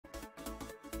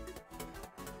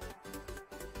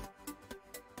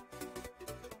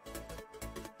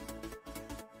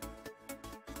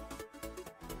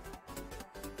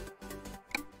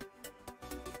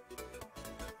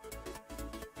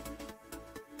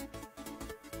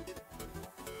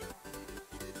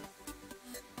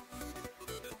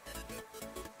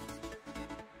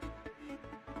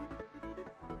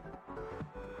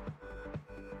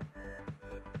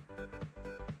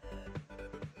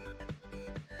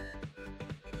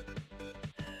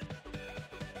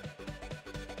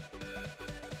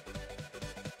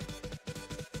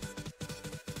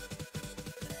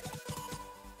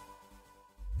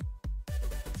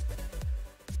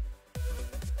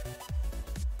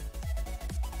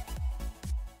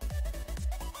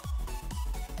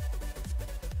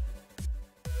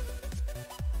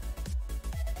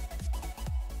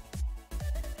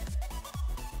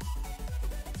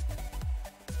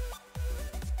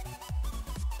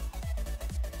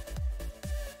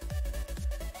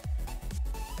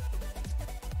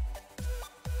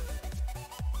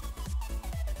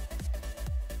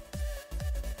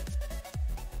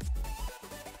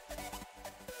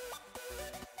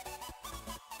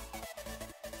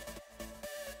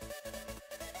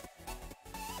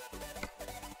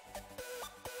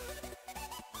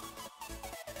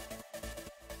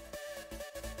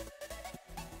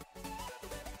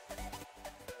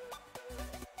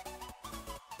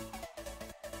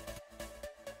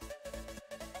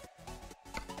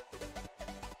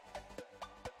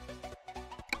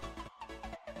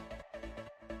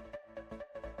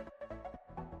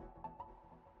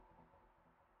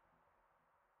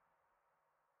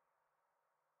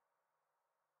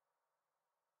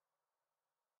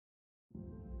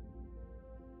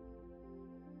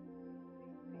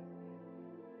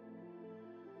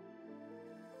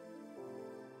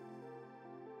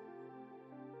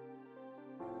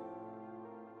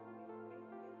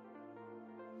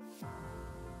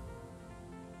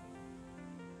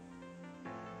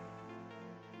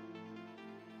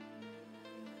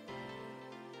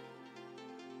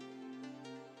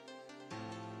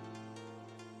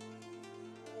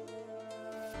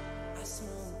I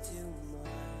smoke too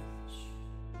much,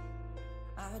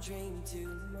 I drink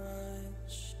too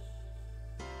much.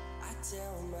 I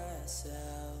tell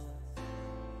myself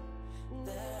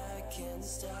that I can't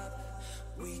stop.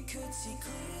 We could see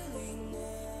clearly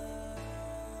now.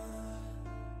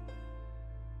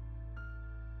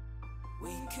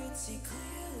 We could see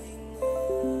clearly now.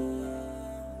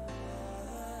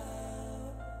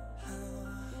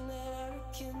 That I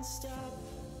can't stop.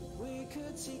 We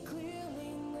could see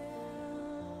clearly now.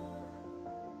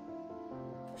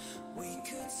 We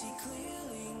could see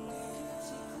clearly now.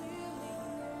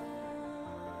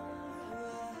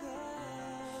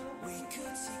 We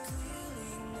could see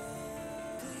clearly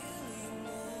now. Clearly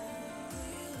now.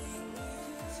 Clearly now.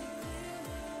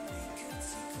 We could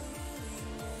see clearly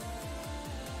now.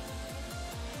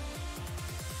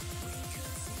 We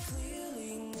could see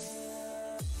clearly now.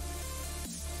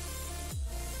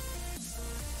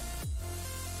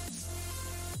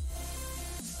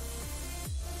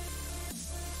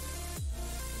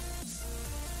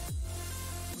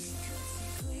 We could see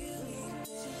clearly now.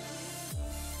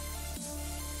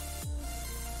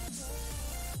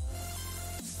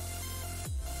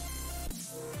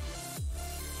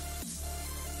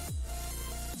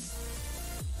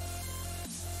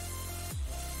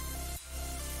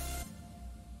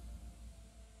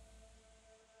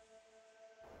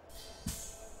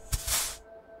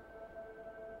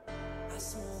 I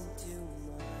smoke too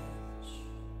much,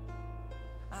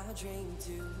 I drink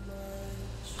too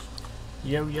much.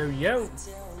 Yo, yo, yo.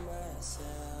 Tell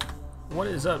myself What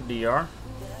is up, DR?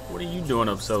 What are you doing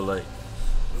up so late?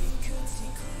 we could see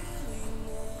clearly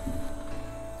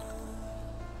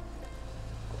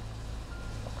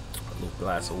A little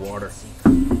glass of water.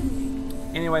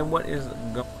 Anyway, what is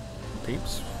going on,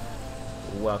 peeps?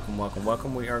 Welcome, welcome,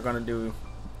 welcome. We are going to do,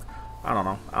 I don't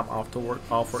know, I'm off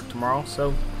work tomorrow,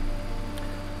 so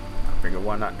I figured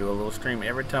why not do a little stream.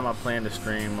 Every time I plan to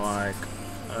stream, like,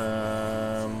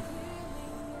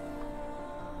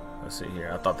 let's see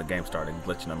here. I thought the game started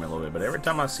glitching on me a little bit, but every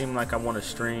time I seem like I want to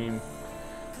stream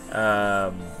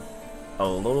a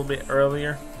little bit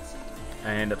earlier,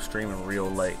 I end up streaming real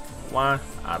late. Why?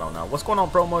 I don't know. What's going on,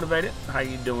 Pro Motivated? How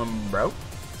you doing, bro?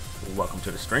 Welcome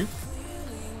to the stream.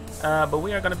 But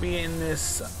we are going to be in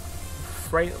this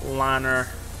Freightliner,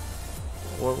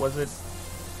 what was it?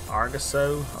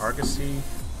 Argosy?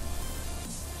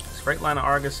 It's Freightliner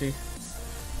Argosy. I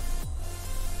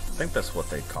think that's what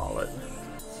they call it.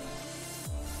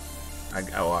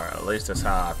 Or at least that's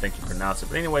how I think you pronounce it.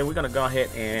 But anyway, we're going to go ahead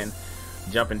and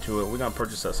jump into it. We're going to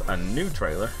purchase us a new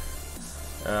trailer.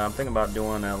 I'm thinking about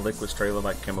doing a liquids trailer,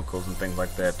 like chemicals and things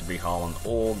like that, to be hauling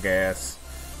oil, gas,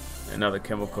 and other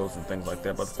chemicals and things like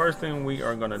that. But the first thing we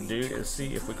are going to do is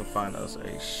see if we can find us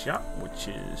a shop, which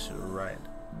is right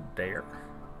there.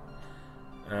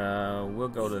 We'll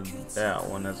go to that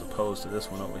one as opposed to this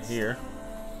one over here,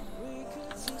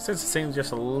 since it seems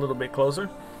just a little bit closer.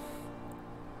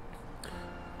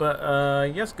 But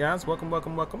yes, guys, welcome,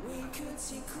 welcome, welcome.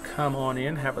 Come on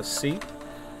in, have a seat.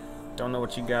 Don't know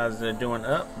what you guys are doing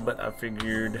up, but I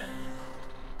figured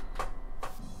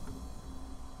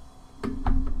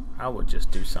I would just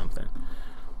do something.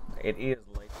 It is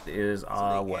late. It is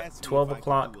what, 12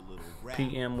 o'clock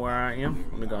p.m. where I am.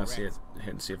 Let me go and see it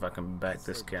and see if I can back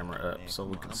this camera up so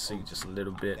we can see just a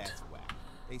little bit.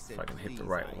 If I can hit the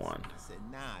right one.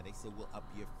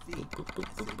 Boop, boop, boop,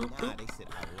 boop, boop, boop.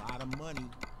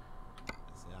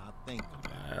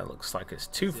 Looks like it's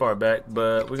too far back,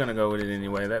 but we're gonna go with it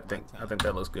anyway. I think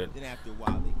that looks good.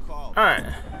 All right.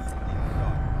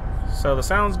 So the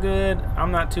sound's good.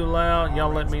 I'm not too loud.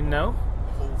 Y'all let me know.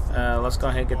 Let's go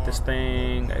ahead and get this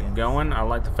thing going. I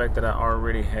like the fact that I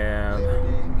already have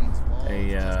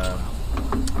a.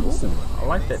 Ooh, I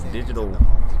like that digital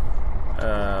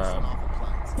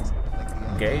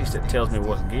gauge that tells me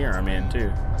what gear I'm in too.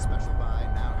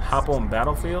 Hop on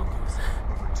battlefield.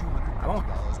 I don't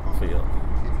feel.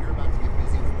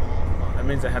 That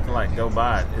means I have to like go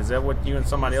by it. Is that what you and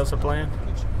somebody else are playing?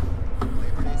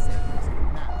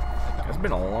 It's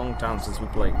been a long time since we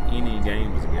played any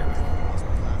games together.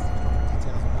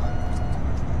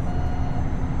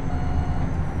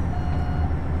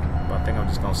 But I think I'm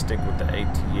just gonna stick with the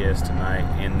ATS tonight,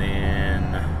 and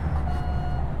then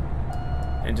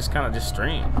just kind of just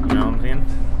stream. You know what I'm saying?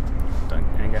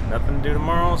 Ain't got nothing to do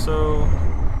tomorrow, so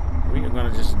we are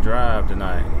gonna just drive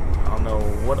tonight. I don't know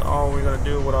what all we're gonna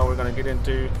do, what all we're gonna get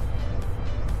into.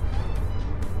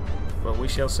 but we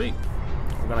shall see.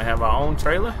 We're gonna have our own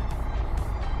trailer,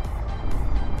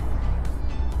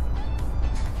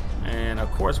 and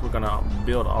of course we're gonna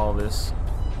build all this.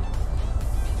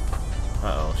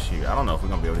 Uh oh, shoot! I don't know if we're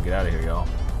gonna be able to get out of here, y'all.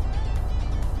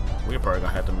 We're probably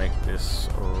gonna have to make this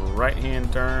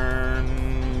right-hand turn.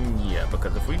 Yeah,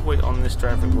 because if we wait on this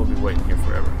traffic, we'll be waiting here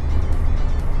forever.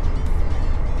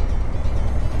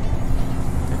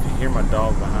 If you hear my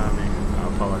dog behind me, I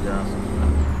apologize.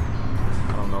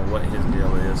 I don't know what his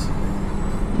deal is.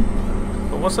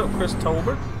 But what's up, Chris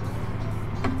Tolbert?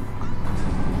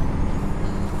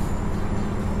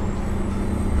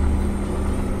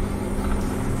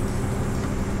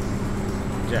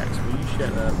 Jax, will you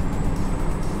shut up?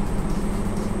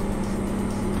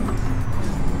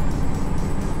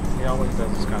 He always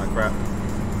does this kind of crap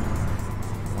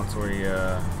once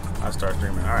I start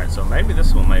streaming. Alright, so maybe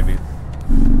this one may be.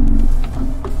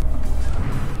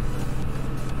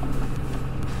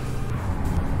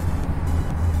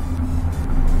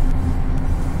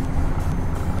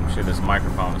 I'm sure this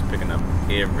microphone is picking up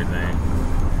everything.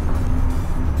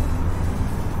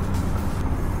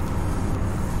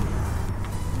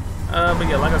 But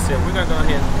yeah, like I said, we're gonna go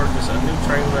ahead and purchase a new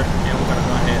trailer, and we're gonna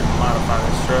go ahead and modify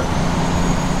this truck.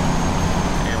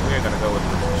 And we're gonna go with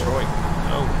the Detroit.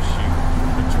 Oh shoot,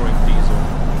 Detroit diesel.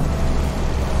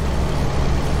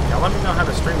 Now let me know how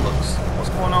the stream looks. What's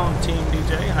going on, Team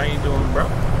DJ? How you doing, bro?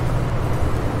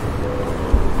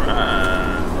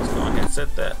 Right, let's go ahead and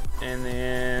set that, and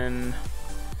then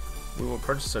we will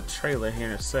purchase a trailer here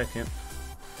in a second.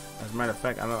 As a matter of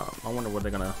fact, I wonder what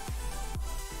they're gonna.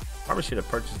 Probably should have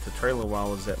purchased the trailer while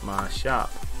I was at my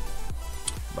shop,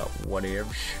 but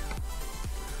whatevs.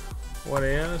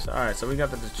 Alright, so we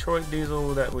got the Detroit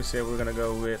diesel that we said we're gonna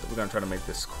go with. We're gonna try to make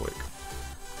this quick,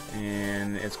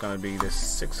 and it's gonna be this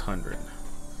 600.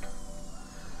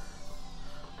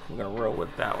 We're gonna roll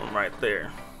with that one right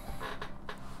there,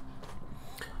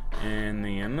 and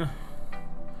then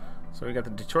so we got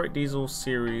the Detroit diesel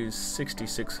series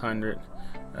 6600,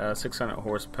 600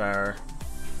 horsepower.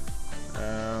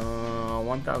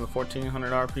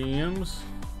 1,1400 RPMs.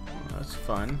 That's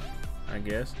fun, I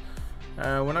guess.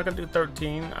 We're not gonna do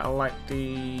 13. I like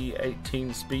the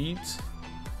 18 speeds,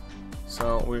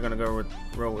 so we're gonna go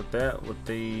roll with that with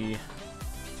the,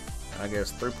 I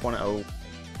guess, 3.0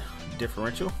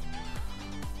 differential.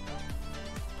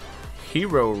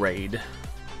 Hero Raid.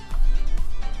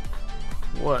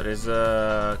 What is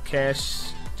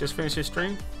Cash just finished his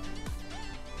stream?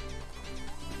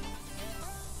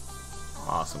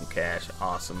 Awesome, Cash,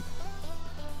 awesome.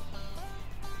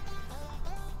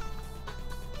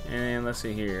 And let's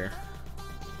see here.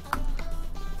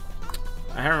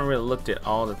 I haven't really looked at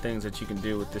all the things that you can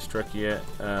do with this truck yet,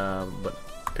 but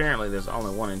apparently there's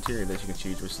only one interior that you can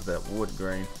choose, which is that wood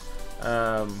grain.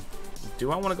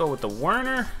 Do I want to go with the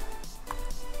Werner?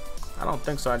 I don't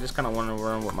think so. I just kind of want to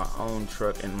run with my own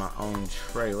truck and my own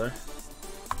trailer,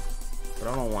 but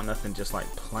I don't want nothing just like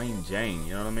plain Jane,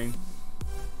 you know what I mean?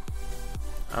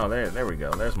 Oh, there we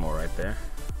go. There's more right there.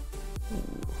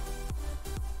 Ooh.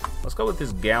 Let's go with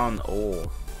this gallon oil,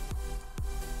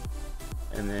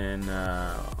 and then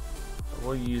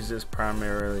we'll use this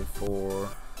primarily for.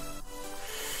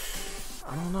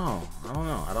 I don't know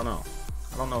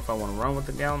if I want to run with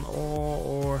the gallon oil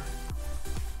or.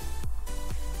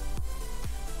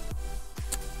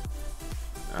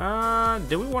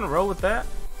 Do we want to roll with that?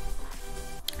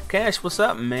 Cash, what's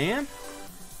up, man?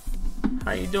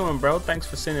 How you doing, bro? Thanks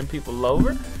for sending people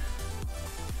over.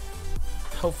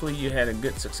 Hopefully you had a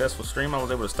good, successful stream. I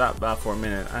was able to stop by for a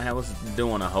minute. I was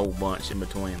doing a whole bunch in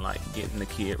between, like getting the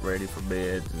kid ready for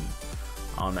beds and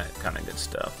all that kind of good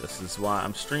stuff. This is why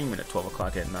I'm streaming at 12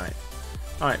 o'clock at night.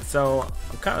 Alright, so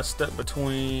I'm kind of stuck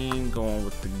between going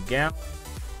with the gallon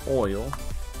oil.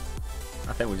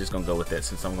 I think we're just going to go with that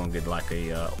since I'm going to get like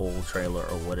a old trailer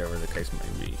or whatever the case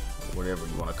may be. Whatever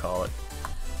you want to call it.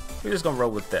 We're just going to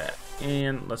roll with that.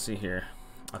 And let's see here.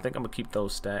 I think I'm going to keep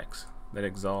those stacks, that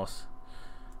exhaust.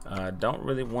 Don't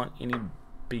really want any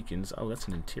beacons. Oh, that's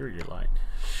an interior light.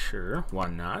 Sure, why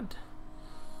not?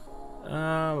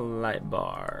 Light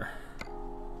bar.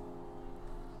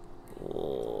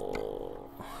 Oh.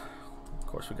 Of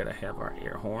course, we got to have our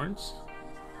air horns.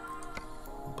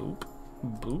 Boop,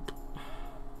 boop.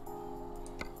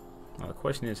 Now the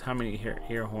question is, how many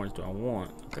air horns do I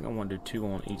want? I think I want to do 2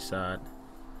 on each side.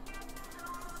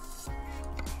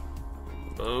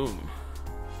 Boom.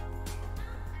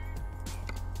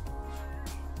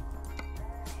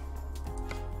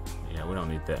 Yeah, we don't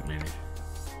need that many.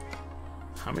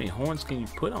 How many horns can you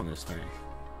put on this thing?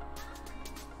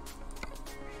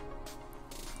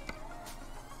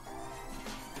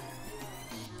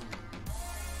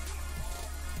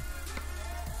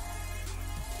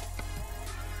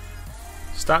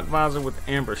 stock visor with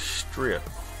amber strip.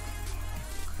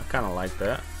 I kind of like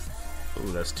that.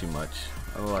 Ooh, that's too much.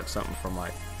 I like something from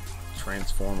like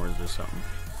Transformers or something.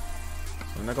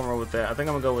 So I'm not gonna roll with that. I think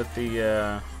I'm gonna go with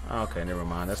the. Okay, never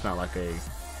mind. That's not like a.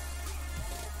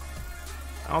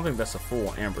 I don't think that's a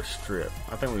full amber strip.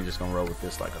 I think we're just gonna roll with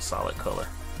this like a solid color.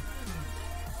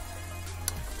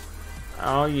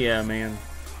 Oh yeah, man.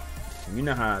 You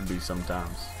know how it be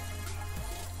sometimes.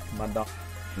 My dog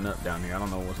up down here. I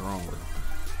don't know what's wrong with him.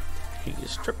 He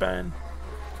is tripping.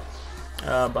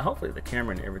 But hopefully the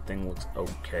camera and everything looks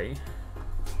okay.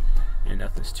 And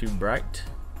nothing's too bright.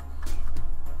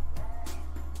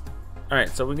 Alright,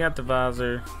 so we got the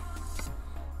visor.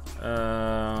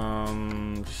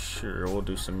 Sure, we'll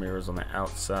do some mirrors on the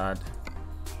outside.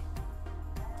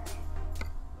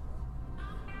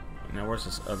 Now where's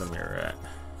this other mirror at?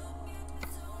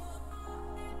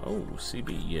 Oh,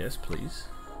 CB, yes, please.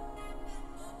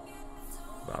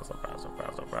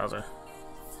 Browser.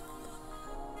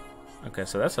 Okay,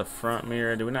 so that's a front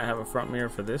mirror. Do we not have a front mirror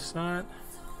for this side?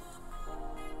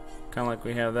 Kind of like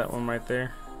we have that one right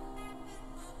there.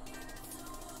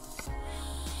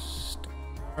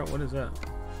 Alright, what is that?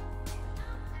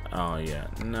 Oh yeah,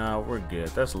 no, we're good.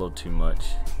 That's a little too much.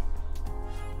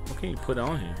 What can you put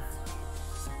on here?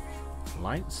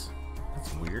 Lights?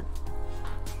 That's weird.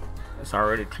 It's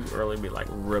already too early to be like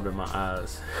rubbing my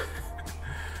eyes.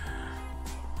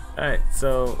 Alright,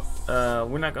 so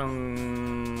we're not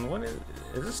gonna. What is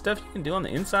this stuff you can do on the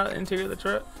inside interior of the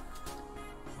truck?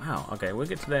 Wow, okay, we'll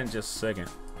get to that in just a second.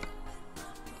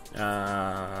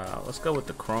 Let's go with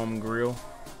the chrome grille.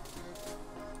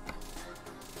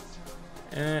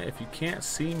 If you can't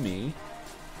see me,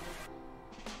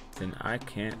 then I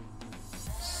can't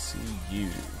see you.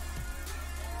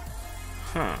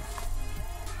 Huh.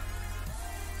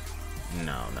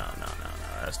 No,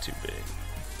 that's too big.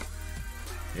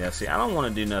 Yeah, see, I don't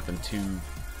want to do nothing too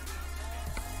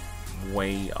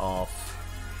way off.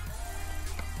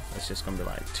 That's just gonna be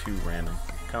like too random.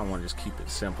 Kind of want to just keep it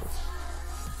simple.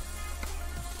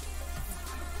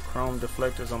 Chrome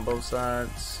deflectors on both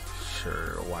sides.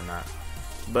 Sure, why not?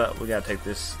 But we gotta take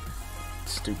this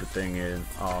stupid thing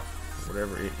off,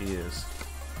 whatever it is.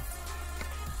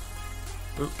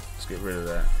 Oop, let's get rid of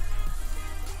that.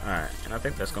 Alright, and I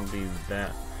think that's gonna be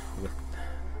that with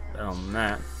that on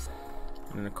that.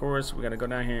 And then of course we gotta go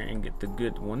down here and get the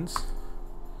good ones.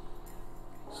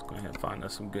 Let's go ahead and find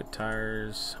us some good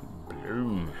tires.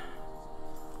 Boom.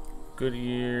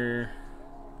 Goodyear.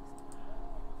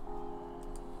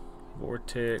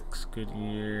 Vortex,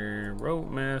 Goodyear,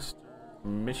 Roadmaster,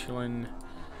 Michelin.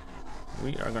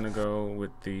 We are gonna go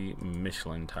with the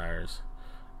Michelin tires.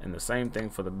 And the same thing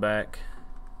for the back.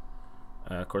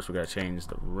 Of course we gotta change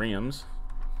the rims.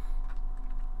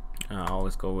 I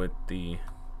always go with the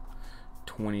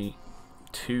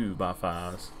 22 by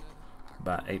 5s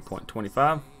by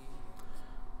 8.25.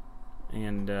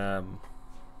 And I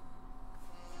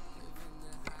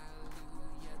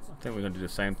think we're gonna do the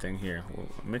same thing here.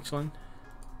 Michelin.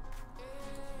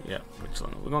 Yeah,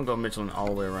 Michelin. We're gonna go Michelin all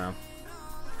the way around.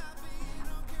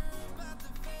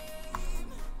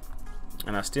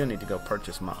 And I still need to go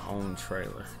purchase my own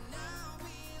trailer.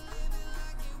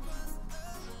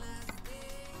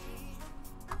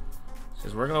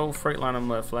 Just regular old Freightliner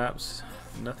mud flaps.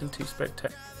 Nothing too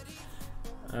spectacular.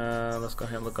 Let's go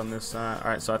ahead and look on this side.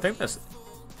 Alright, so I think that's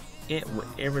it with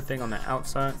everything on the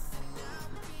outside.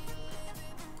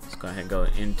 Let's go ahead and go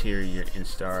interior and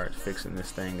start fixing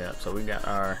this thing up. So we got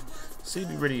our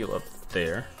CB radio up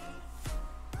there.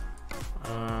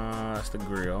 That's the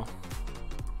grill.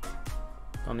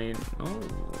 Don't need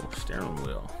steering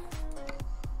wheel.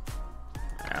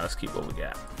 Alright, let's keep what we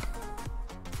got.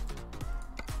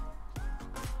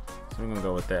 So we're gonna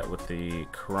go with that with the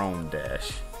chrome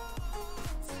dash.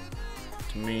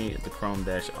 To me, the chrome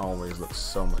dash always looks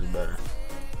so much better.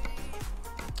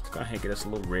 Let's go ahead and get us a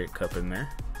little red cup in there.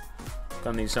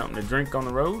 Gonna need something to drink on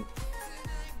the road.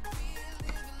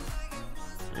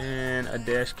 And a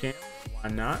dash cam. Why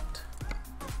not?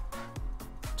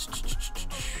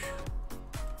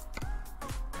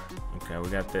 Okay, we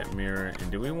got that mirror.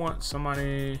 And do we want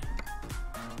somebody?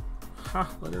 Huh,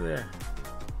 look at there.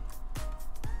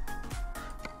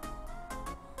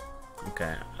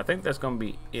 Okay, I think that's gonna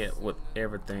be it with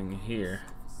everything here.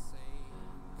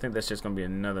 I think that's just gonna be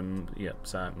another, yep,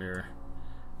 side mirror.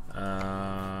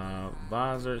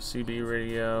 Visor, CB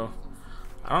radio.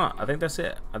 I don't know. I think that's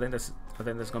it. I think that's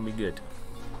gonna be good.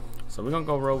 So we're gonna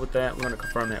go roll with that. We're gonna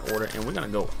confirm that order, and we're gonna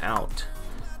go out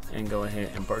and go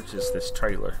ahead and purchase this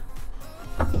trailer.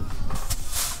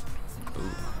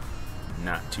 Ooh,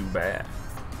 not too bad.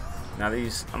 Now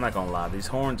these, I'm not gonna lie, these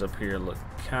horns up here look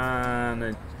kind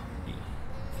of.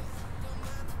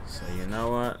 So you know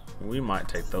what? We might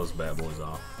take those bad boys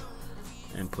off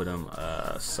and put them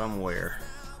somewhere.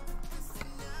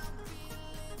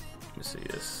 Let me see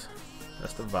this.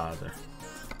 That's the visor.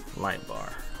 Light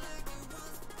bar.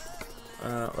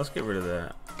 Let's get rid of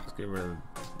that. Let's get rid of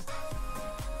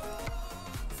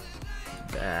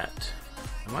that.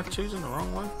 Am I choosing the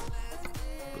wrong one?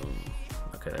 Boom.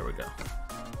 Okay, there we go.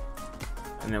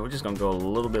 And then we're just gonna go a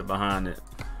little bit behind it,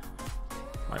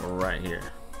 like right here.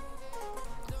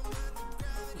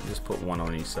 Just put one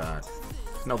on each side.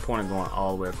 There's no point in going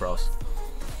all the way across.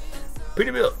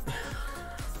 Peterbilt.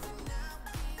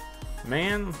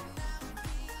 Man,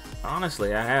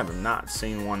 honestly, I have not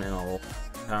seen one in a long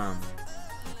time.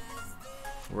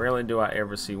 Rarely do I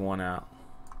ever see one out.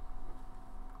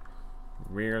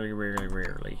 Rarely, rarely,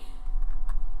 rarely.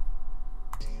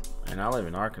 And I live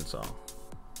in Arkansas.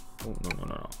 Oh,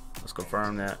 no. Let's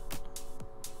confirm that.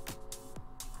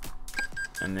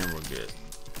 And then we're good.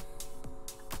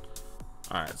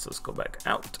 Alright, so let's go back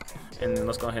out. And then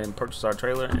let's go ahead and purchase our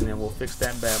trailer. And then we'll fix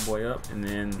that bad boy up. And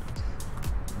then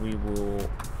we will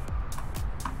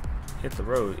hit the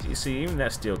road. You see, even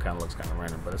that still kind of looks kind of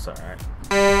random, but it's alright.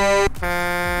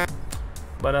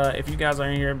 But if you guys are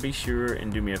in here, be sure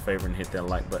and do me a favor and hit that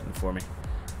like button for me.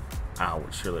 I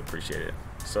would surely appreciate it.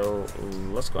 So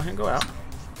let's go ahead and go out.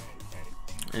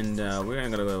 And we're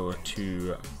going to go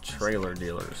to trailer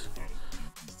dealers.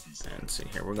 And see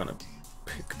here, we're going to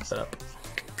pick up.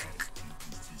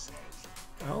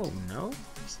 Oh no.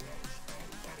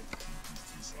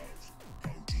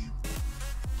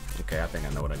 Okay, I think I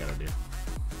know what I gotta do.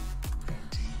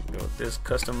 Go with this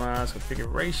customized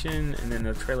configuration, and then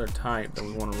the trailer type that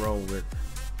we want to roll with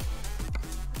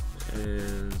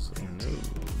is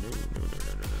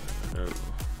no.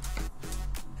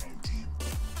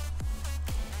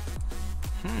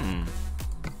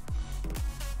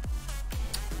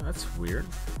 That's weird.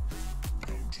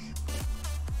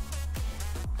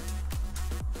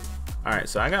 Alright,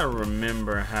 so I gotta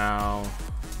remember how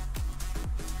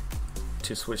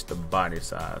to switch the body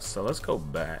size. So let's go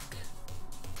back.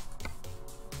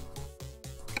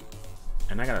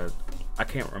 And I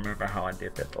can't remember how I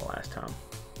did that the last time.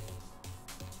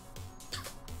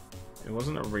 It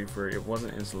wasn't a reefer, it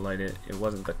wasn't insulated, it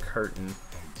wasn't the curtain.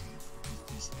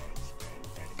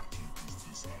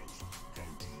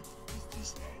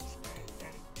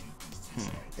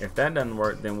 If that doesn't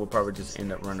work, then we'll probably just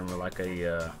end up running with like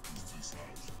a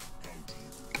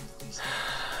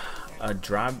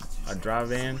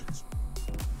drive-in.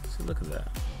 See, look at that.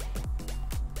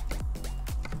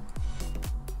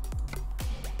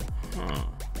 Huh.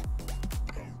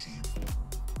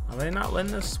 Are they not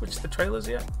letting us switch the trailers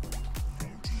yet?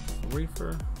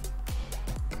 Reefer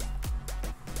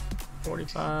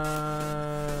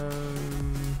 45.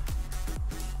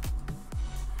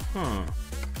 Huh.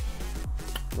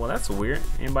 Well, that's weird.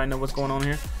 Anybody know what's going on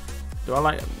here?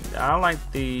 I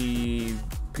like the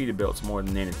Peterbilts more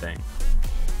than anything.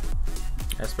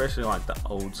 Especially like the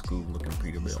old school looking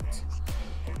Peterbilts.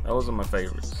 Those are my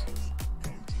favorites.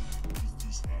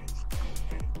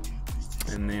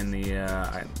 And then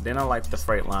I like the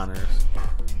Freightliners.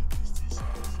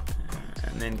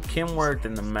 And then Kenworth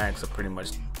and the Max are pretty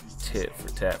much tit for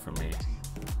tat for me.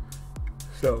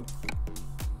 So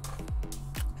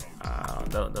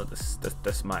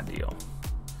that's my deal.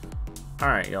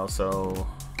 Alright, y'all, so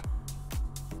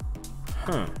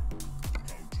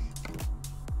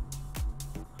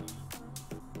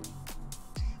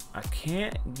I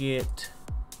can't get,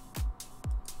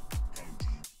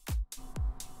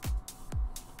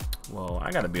 well,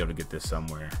 I gotta be able to get this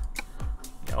somewhere.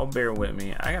 Y'all bear with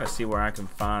me. I gotta see where I can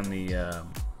find the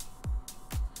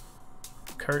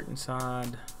curtain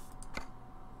side.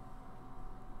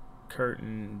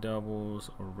 Curtain, doubles,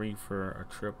 a reefer, a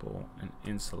triple, and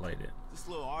insulated. This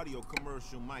little audio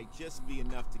commercial might just be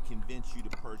enough to convince you to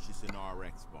purchase an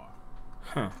RX bar.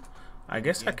 Huh. I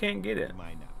guess I can't get it.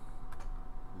 Might not.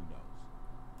 Who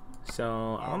knows?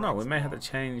 So, I don't know. We may have to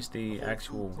change the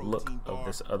actual look of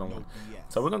this other one.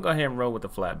 So, we're going to go ahead and roll with the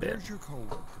flatbed.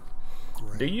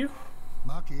 Do you?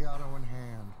 Macchiato in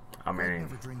hand. I mean,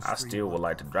 I still would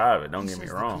like to drive it. Don't get me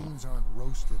wrong. The beans aren't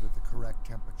roasted at the correct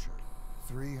temperature.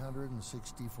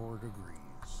 364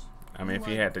 degrees. I mean, if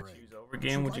you had to choose over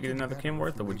again, would you get another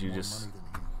Kenworth, or would you just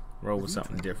roll with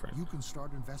something different? You can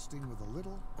start investing with a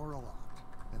little or a lot,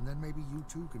 and then maybe you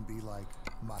too can be like.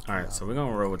 All right, so we're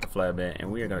gonna roll with the flatbed,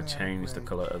 and we are gonna change the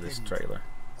color of this trailer.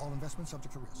 All investments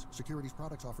subject to risk. Securities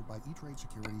products offered by E-Trade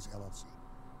Securities LLC.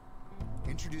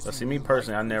 But see, me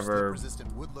personally, I never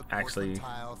actually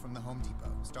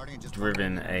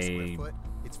driven a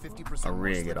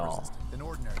rig at all.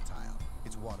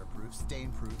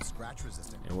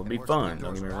 It would be fun,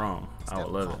 don't get me wrong. I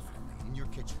would love it.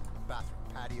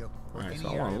 Alright, so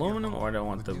I want aluminum, or I don't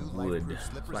want the wood.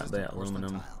 Like that,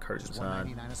 aluminum, curtain side.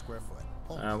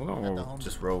 We're gonna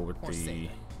just roll with the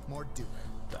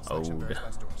old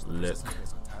look.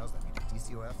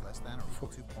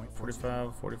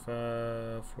 45,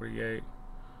 45, 48,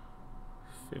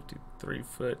 53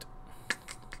 foot.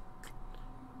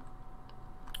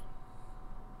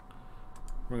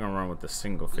 We're gonna run with the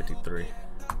single 53.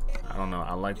 I don't know,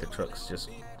 I like the trucks just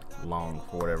long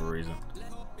for whatever reason.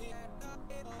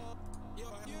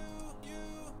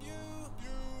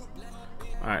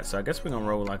 Alright, so I guess we're gonna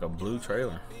roll like a blue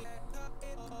trailer.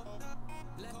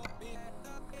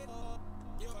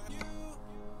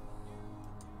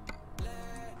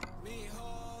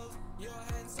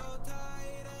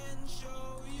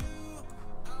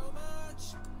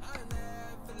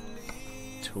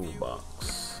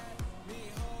 Toolbox.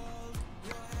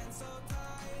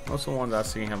 Most of the ones I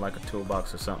see have like a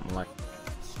toolbox or something like.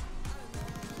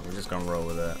 We're just gonna roll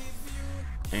with that,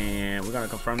 and we're gonna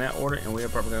confirm that order, and we are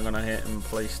probably gonna go ahead and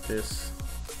place this.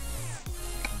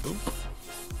 Boop.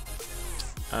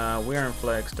 We are in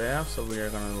Flagstaff, so we are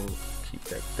gonna keep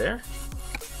that there.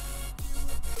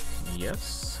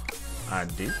 Yes, I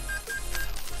do.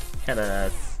 Had a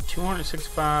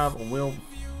 265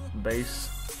 wheelbase.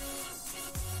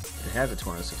 It has a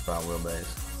 265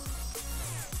 wheelbase.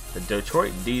 The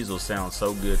Detroit diesel sounds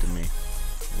so good to me.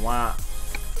 Why?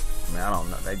 I mean, I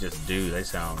don't know. They just do. They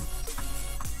just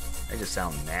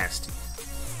sound nasty.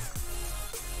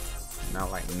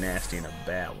 Not like nasty in a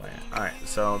bad way. Alright,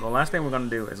 so the last thing we're going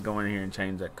to do is go in here and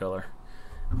change that color.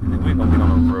 And then we're going to get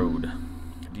on the road.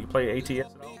 Do you play ATS at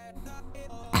all?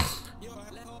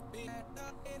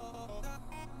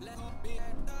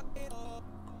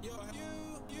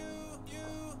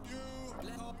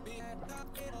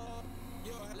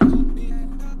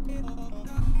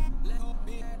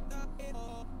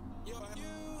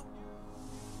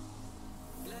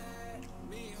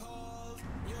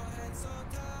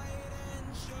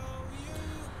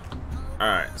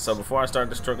 Alright, so before I start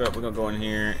this truck up, we're going to go in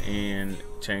here and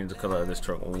change the color of this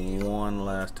truck one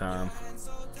last time.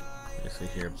 Let's see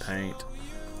here, paint.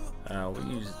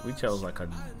 We chose like a...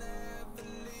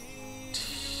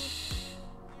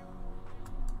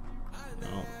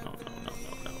 No.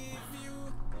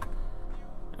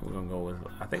 We're going to go with,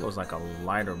 I think it was like a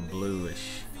lighter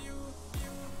bluish.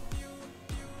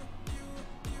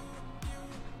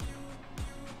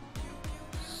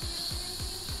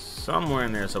 Somewhere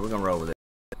in there, so we're gonna roll with it.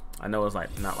 I know it's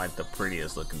like not like the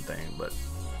prettiest looking thing, but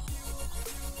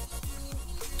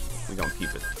we're gonna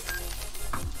keep it.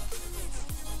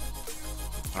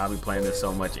 I'll be playing this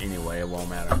so much anyway, it won't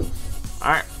matter.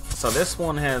 Alright, so this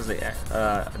one has the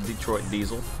Detroit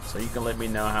diesel, so you can let me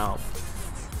know how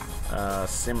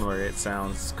similar it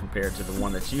sounds compared to the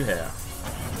one that you have.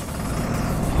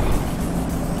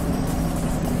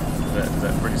 Is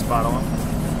that pretty spot on?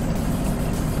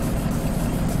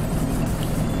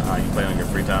 You play on your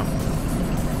free time.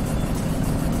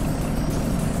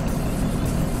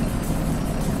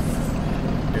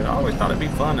 Dude, I always thought it'd be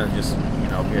fun to just, you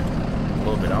know, be a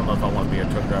little bit. I don't know if I want to be a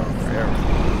truck driver forever.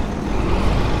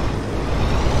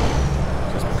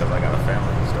 Just because I got a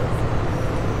family and stuff.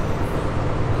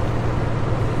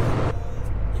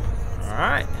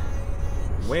 Alright.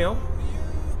 Well,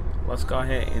 let's go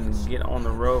ahead and get on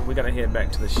the road. We gotta head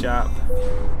back to the shop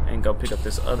and go pick up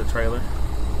this other trailer.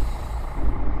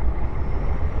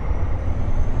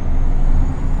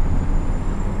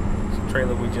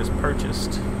 Trailer we just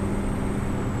purchased.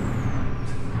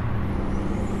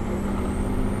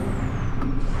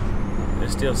 It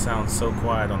still sounds so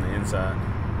quiet on the inside.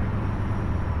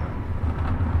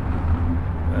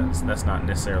 That's not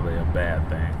necessarily a bad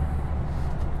thing.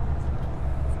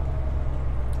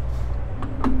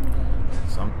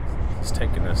 So it's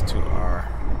taking us to our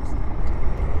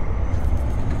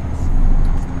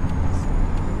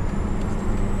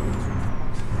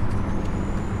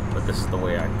this is the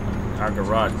way our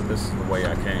garage, but this is the way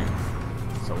I came.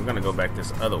 So we're gonna go back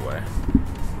this other way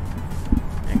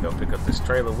and go pick up this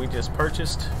trailer we just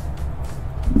purchased.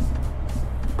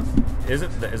 Is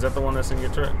that the one that's in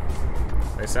your truck?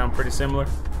 They sound pretty similar.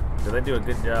 Do they do a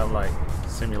good job like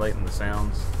simulating the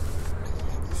sound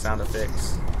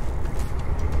effects?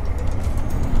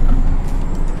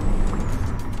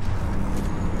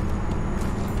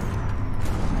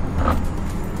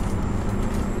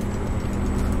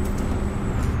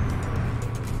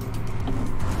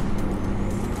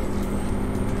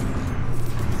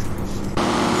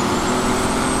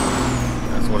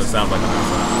 what it sounds like on that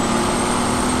side.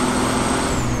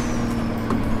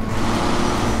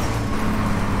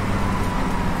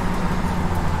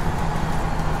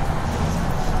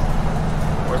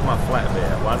 Where's my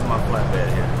flatbed? Why is my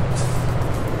flatbed here?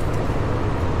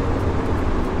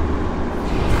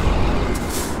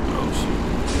 Oh shoot.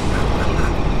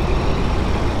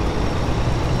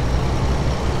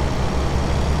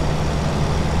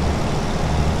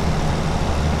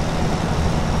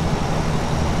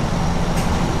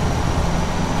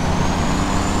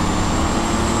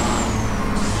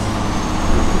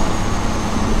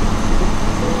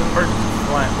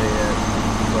 Flatbed,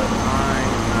 but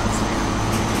I'm not seeing it.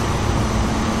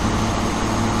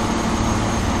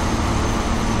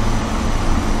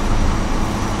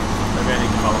 Maybe I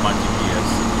need to follow my GPS.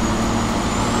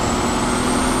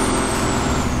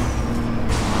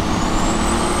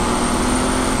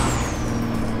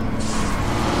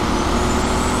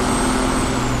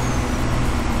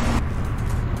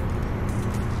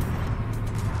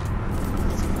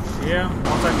 Yeah,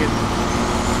 once I get...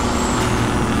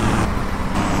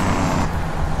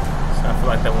 I feel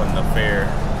like that wasn't a fair.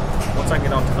 Once I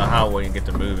get onto the highway and get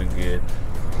to moving good.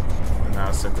 And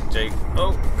I said to Jake,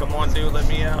 oh, come on, dude, let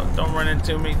me out. Don't run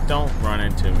into me. Don't run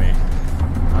into me.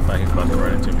 I thought he was about to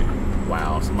run into me.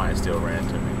 Wow, somebody still ran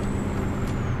into me.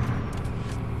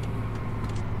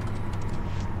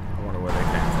 I wonder where they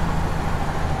came from.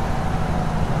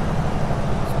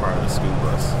 It's part of the school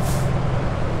bus.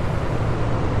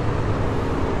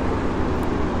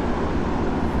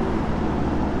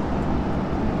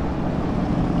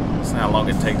 How long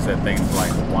it takes that thing to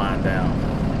like wind down.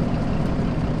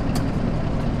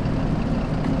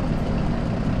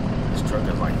 This truck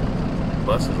is like,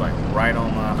 bus is like right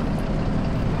on my.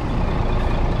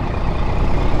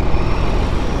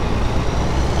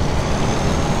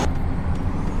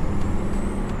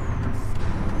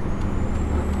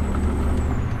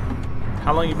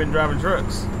 How long you been driving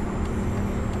trucks?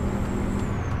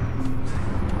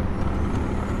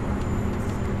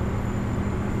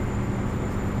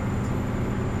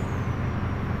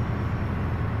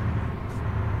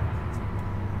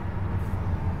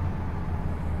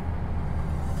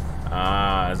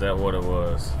 Is that what it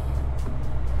was?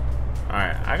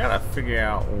 Alright, I gotta figure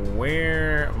out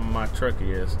where my truck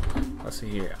is. Let's see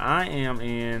here. I am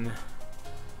in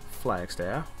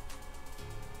Flagstaff.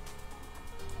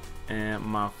 And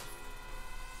my...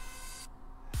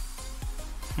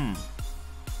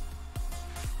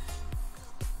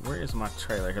 Where is my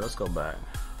trailer? Here, let's go back.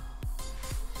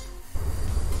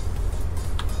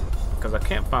 Because I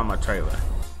can't find my trailer.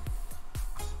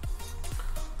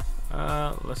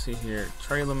 Let's see here.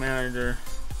 Trailer manager.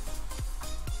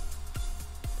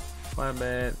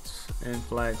 Flatbeds in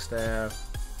Flagstaff.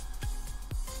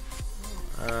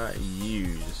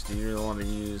 Use. Do you really want to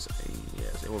use?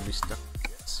 Yes, it will be stuck.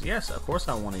 Yes, of course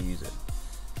I want to use it.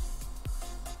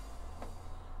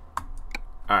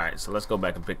 Alright, so let's go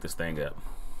back and pick this thing up.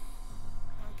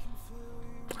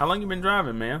 How long you been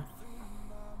driving, man?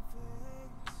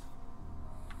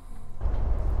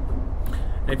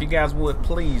 If you guys would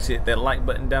please hit that like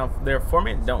button down there for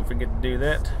me. Don't forget to do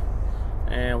that.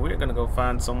 And we're gonna go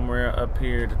find somewhere up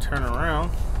here to turn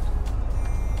around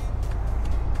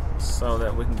so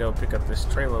that we can go pick up this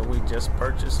trailer we just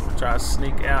purchased. I'm gonna try to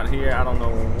sneak out here. I don't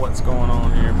know what's going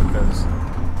on here because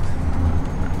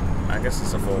I guess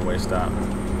it's a four-way stop.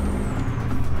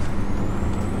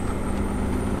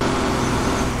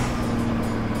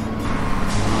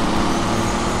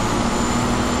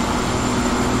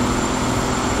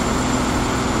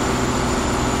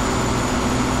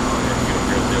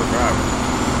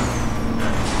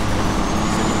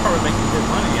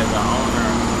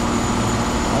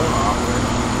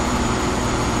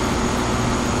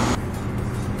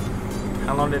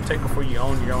 How long did it take before you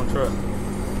own your own truck?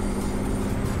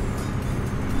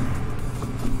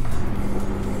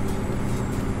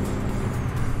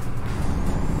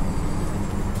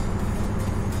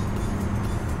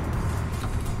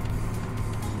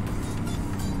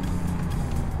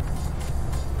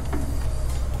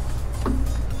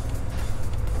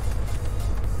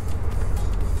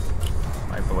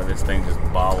 Like the way this thing just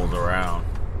bobbles around.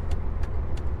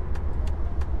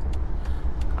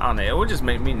 I don't know, it would just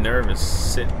make me nervous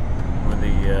sitting with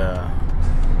the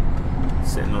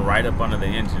sitting right up under the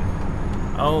engine.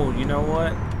 Oh, you know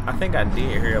what? I think I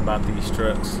did hear about these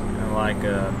trucks, and like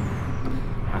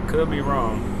I could be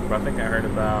wrong, but I think I heard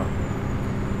about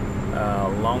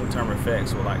long-term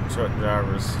effects with like truck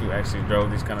drivers who actually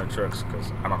drove these kind of trucks,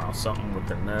 because I don't know, something with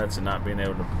the nuts and not being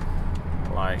able to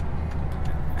like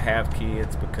have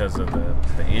kids because of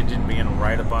the engine being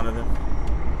right up under them.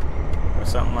 or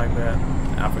something like that.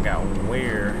 I forgot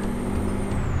where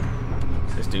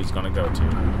this dude's gonna go to.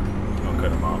 I'm gonna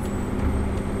cut him off.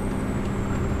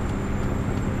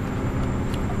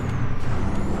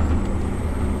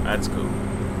 That's cool.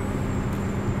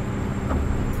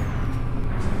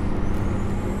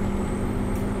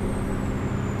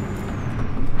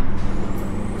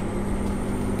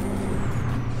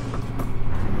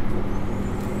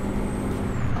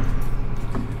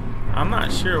 I'm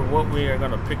not sure what we are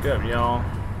gonna pick up, y'all,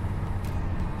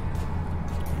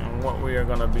 and what we are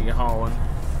gonna be hauling.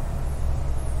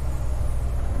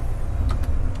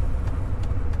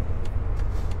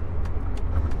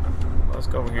 Let's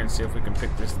go over here and see if we can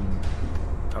pick this.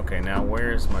 Okay, now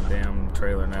where's my damn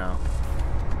trailer now?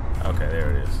 Okay, there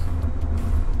it is.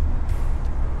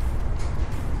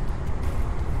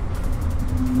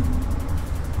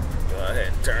 Go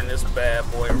ahead and turn this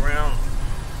bad boy around.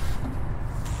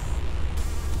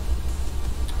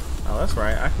 Oh, that's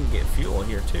right. I can get fuel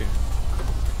here too.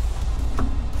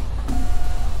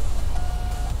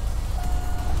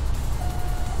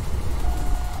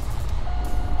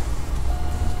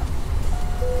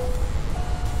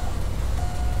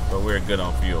 But we're good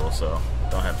on fuel, so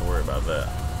don't have to worry about that.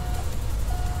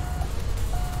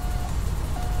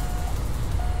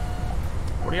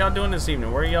 What are y'all doing this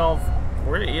evening? Where is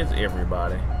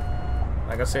everybody?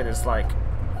 Like I said, it's like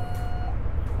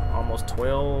almost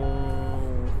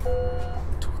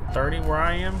 12:30 where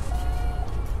I am.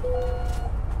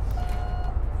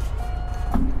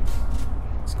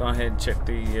 Let's go ahead and check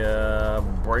the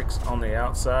brakes on the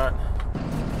outside.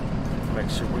 Make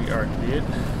sure we are good.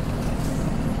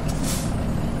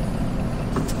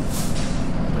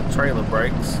 The trailer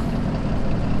brakes.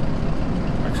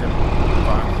 Make sure they're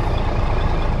fine.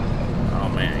 Oh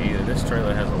man, either this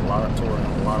trailer has a lot of torque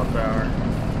and a lot of power.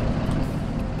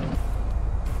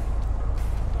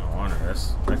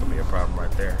 That could be a problem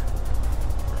right there.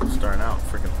 We're starting out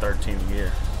freaking 13th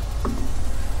gear.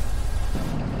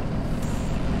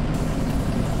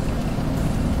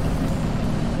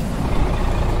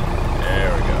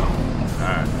 There we go.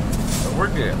 Alright. So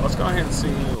we're good. Let's go ahead and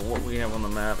see what we have on the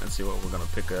map and see what we're going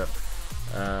to pick up.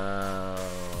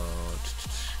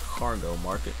 Cargo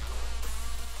market.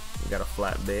 We got a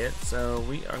flatbed. So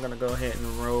we are going to go ahead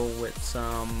and roll with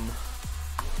some...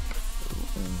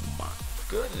 Ooh, my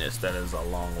goodness, that is a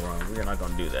long run. We're not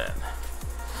gonna do that.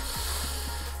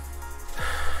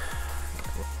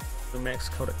 New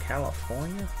Mexico to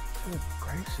California? Good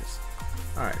gracious.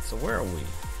 Alright, so where are we?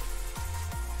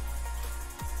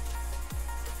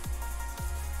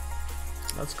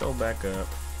 Let's go back up.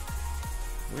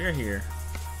 We're here.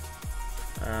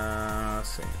 Let's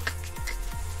see.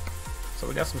 So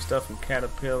we got some stuff from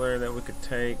Caterpillar that we could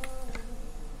take.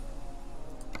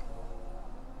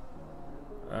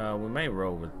 We may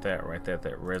roll with that right there,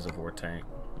 that reservoir tank.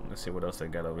 Let's see what else they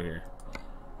got over here.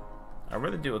 I'd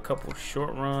rather do a couple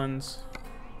short runs.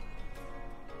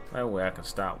 That way I can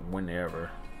stop whenever.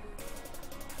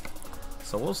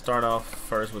 So we'll start off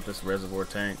first with this reservoir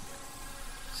tank,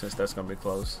 since that's going to be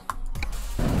close.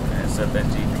 And set that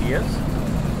GPS.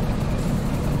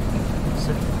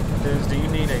 Do you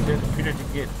need a good computer to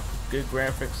get good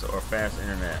graphics or fast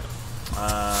internet?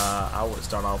 I would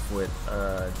start off with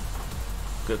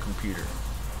good computer.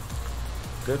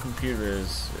 Good computer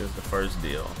is the first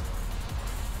deal,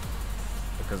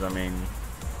 because I mean,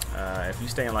 if you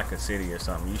stay in like a city or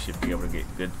something, you should be able to get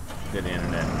good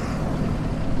internet.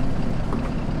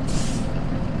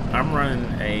 I'm running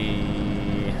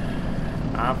a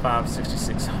i5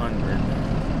 6600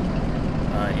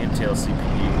 Intel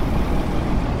CPU,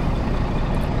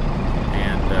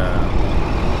 and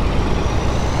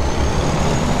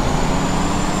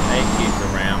 8 gigs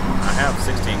of RAM. I have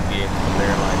 16 gigs, but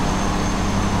they're like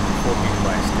 4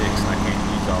 gigabyte sticks, and I can't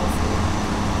use all 4.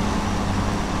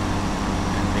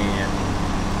 And then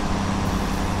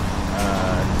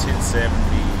 1070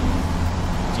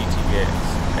 GTX,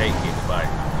 8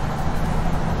 gigabyte.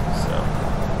 So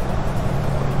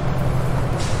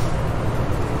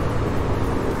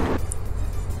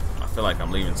I feel like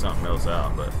I'm leaving something else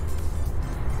out, but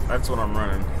that's what I'm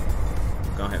running.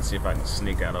 Go ahead and see if I can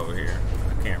sneak out over here.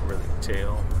 I can't really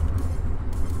tell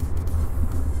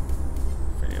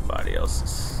if anybody else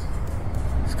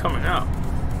is coming out,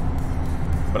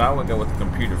 but I would go with the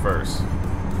computer first.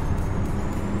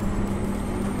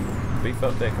 Beef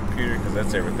up that computer, because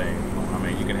that's everything. I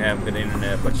mean, you can have good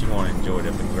internet, but you won't enjoy it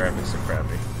if the graphics are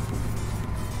crappy.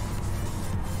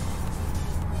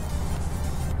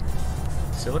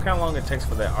 See, look how long it takes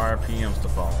for that RPMs to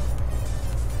fall.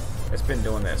 It's been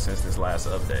doing that since this last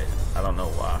update. I don't know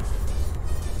why.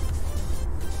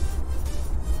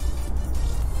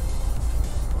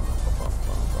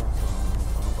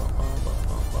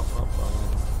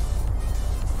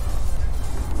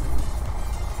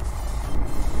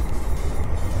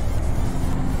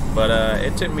 But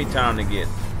it took me time to get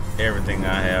everything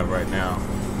I have right now.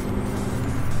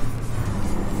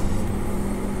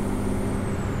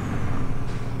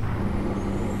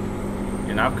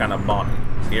 And I've kind of bought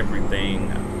everything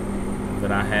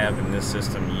that I have in this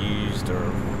system used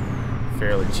or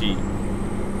fairly cheap.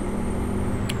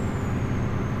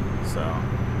 So,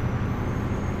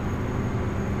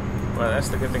 well, that's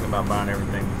the good thing about buying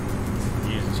everything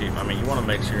used and cheap. I mean, you want to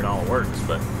make sure it all works,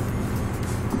 but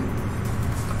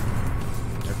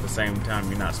at the same time,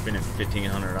 you're not spending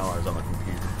 $1,500 on a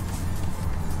computer.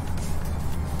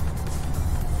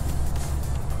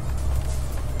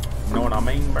 You know what I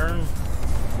mean, Burn?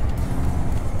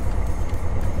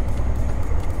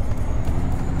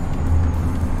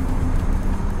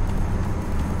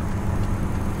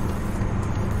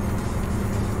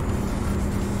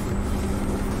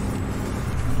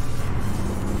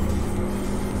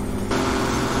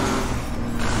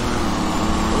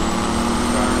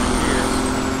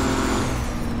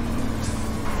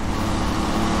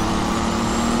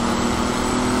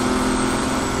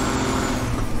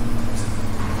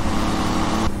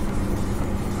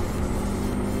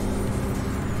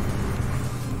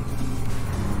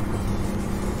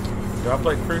 Do I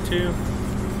play Crew 2?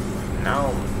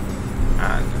 No.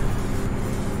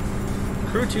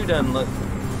 Crew 2 doesn't look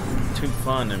too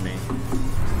fun to me.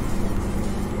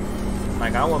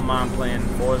 Like, I wouldn't mind playing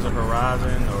Forza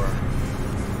Horizon or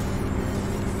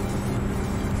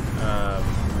I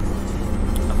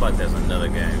feel like there's another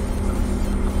game.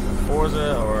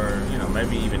 Forza or, you know,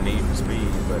 maybe even Need for Speed,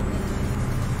 but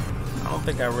I don't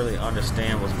think I really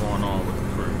understand what's going on with the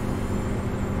Crew.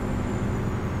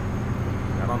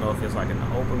 I don't know if it's like an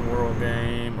open world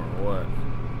game or what.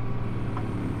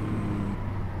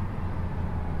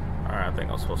 Alright, I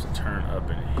think I'm supposed to turn up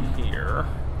in here.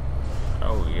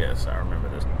 Oh yes, I remember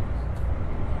this.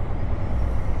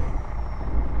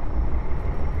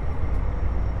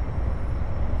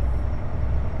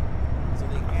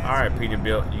 Alright,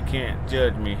 Peterbilt, you can't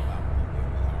judge me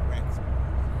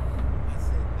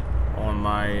on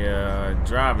my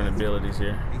driving abilities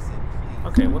here.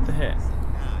 Okay, what the heck?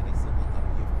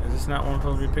 Is this not one I'm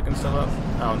supposed to be picking stuff up?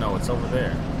 Oh no, it's over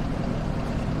there.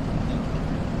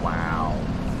 Wow.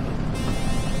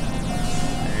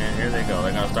 And here they go.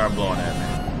 They're gonna start blowing at me.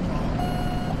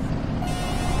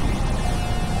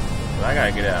 But I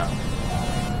gotta get out.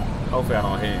 Hopefully I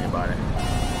don't hit anybody.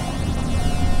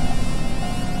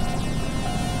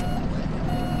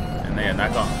 And they are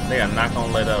not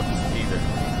gonna let up either.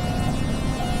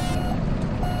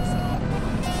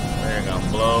 They're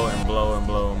gonna blow and blow and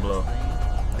blow and blow.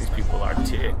 These people are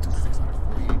ticked.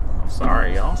 I'm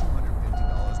sorry, y'all.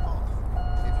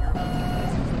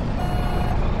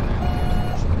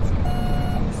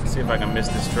 See if I can miss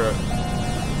this truck.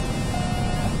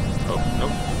 Oh,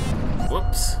 nope.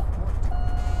 Whoops.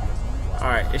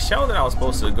 Alright, it showed that I was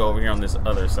supposed to go over here on this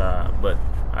other side, but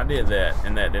I did that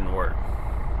and that didn't work.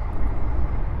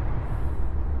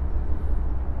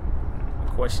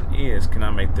 The question is, can I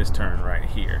make this turn right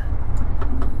here?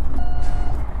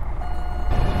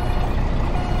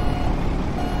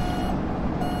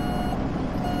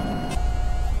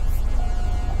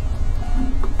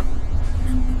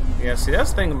 Yeah, see, that's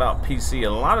the thing about PC. A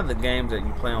lot of the games that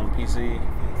you play on PC,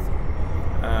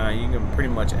 you can pretty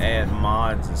much add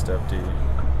mods and stuff to.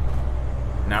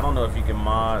 Now, I don't know if you can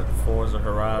mod Forza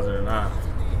Horizon or not,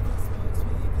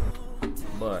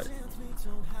 but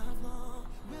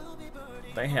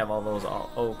they have all those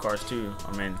old cars too.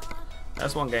 I mean,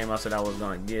 that's one game I said I was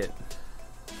gonna get.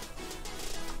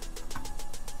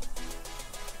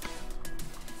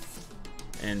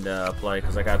 And play,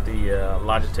 because I got the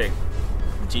Logitech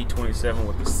G27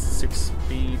 with the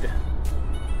 6-speed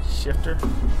shifter.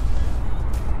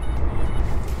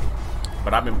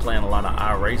 But I've been playing a lot of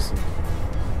iRacing,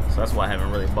 so that's why I haven't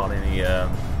really bought any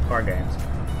car games.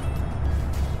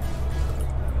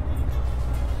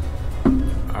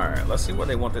 Alright, let's see where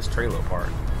they want this trailer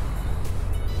parked.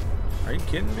 Are you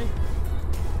kidding me?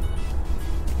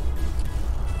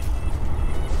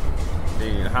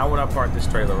 Dude, how would I park this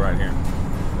trailer right here?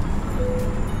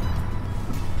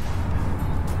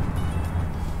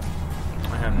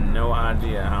 I have no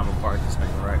idea how I'm gonna park this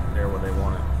thing right there where they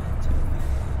want it.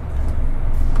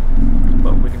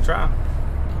 But we can try.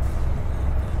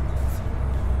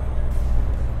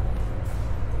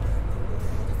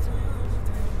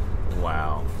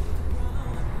 Wow.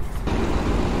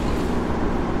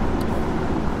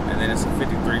 And then it's a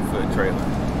 53-foot trailer.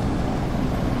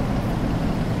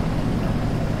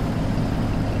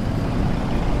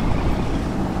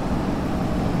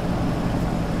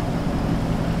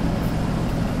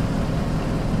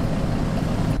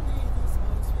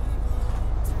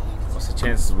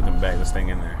 chances we can bag this thing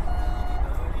in there?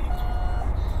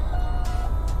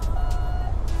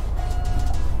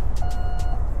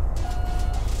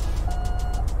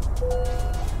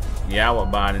 Yeah, I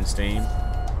would buy it in Steam.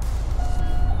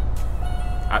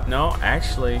 No,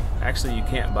 actually, you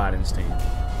can't buy it in Steam.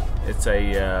 It's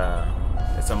a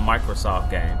Microsoft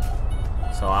game,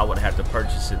 so I would have to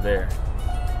purchase it there.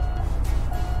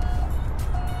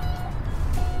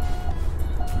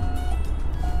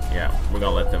 Yeah, we're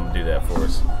gonna let them do that for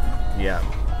us. Yeah,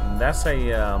 that's a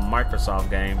Microsoft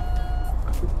game,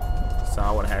 so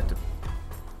I would have to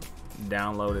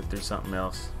download it through something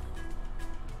else.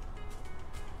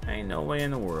 Ain't no way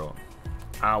in the world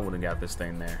I would have got this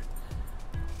thing there.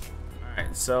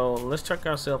 Alright, so let's check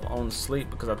ourselves on sleep,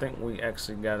 because I think we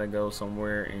actually gotta go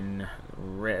somewhere and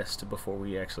rest before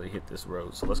we actually hit this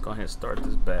road. So let's go ahead and start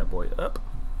this bad boy up.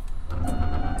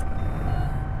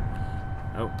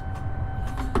 Nope.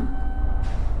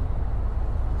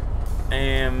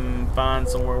 And find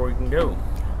somewhere we can go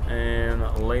and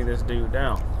lay this dude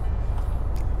down.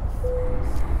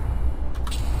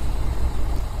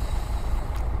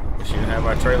 We should have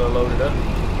our trailer loaded up.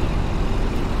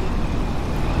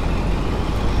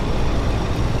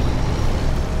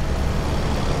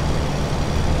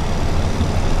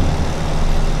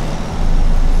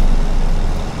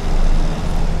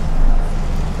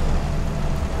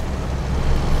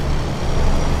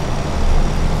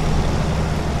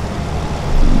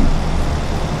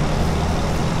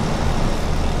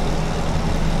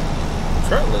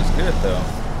 Truck looks good though,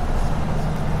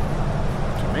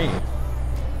 to me.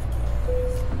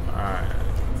 Alright,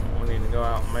 we need to go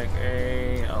out and make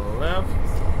a left.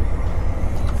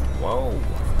 Whoa,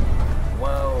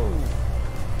 whoa,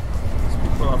 these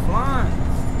people are flying.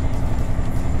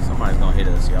 Somebody's gonna hit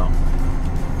us, y'all.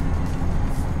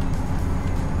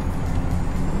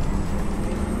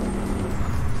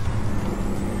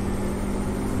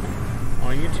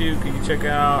 On YouTube, can you check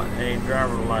out a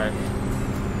driver life?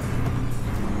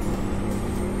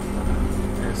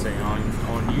 Say on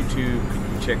YouTube, can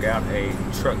you check out a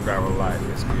truck driver life?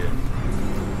 It's good.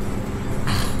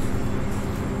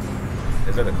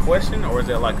 Is that a question, or is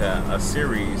that like a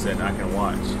series that I can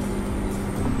watch?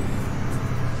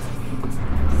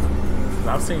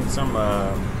 I've seen some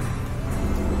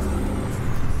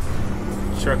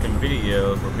trucking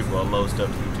videos where people upload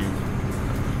stuff to YouTube.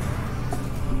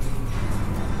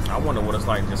 I wonder what it's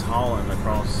like just hauling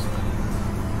across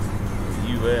the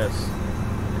U.S.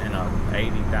 in a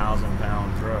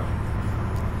 80,000-pound truck.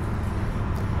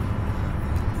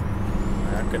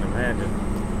 I can imagine.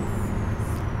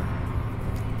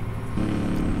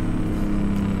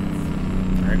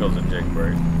 There goes a jake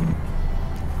brake.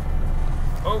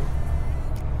 Oh!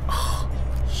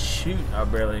 Shoot, I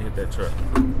barely hit that truck.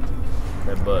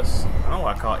 That bus. I don't know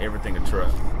why I call everything a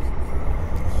truck.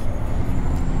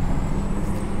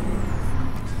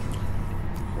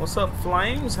 What's up,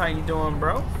 Flames? How you doing,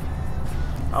 bro?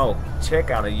 Oh,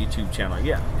 check out a YouTube channel.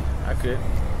 Yeah, I could.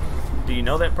 Do you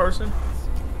know that person?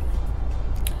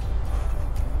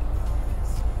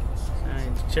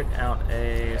 Check out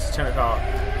a channel called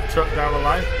Truck Driver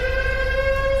Life.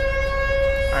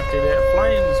 After that,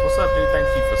 Flames. What's up, dude? Thank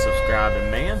you for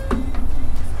subscribing, man.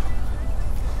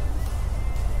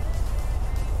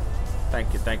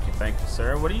 Thank you,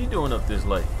 sir. What are you doing up this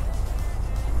late?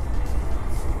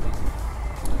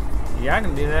 Yeah, I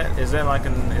can do that. Is that like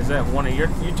is that one of your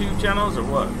YouTube channels or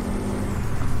what?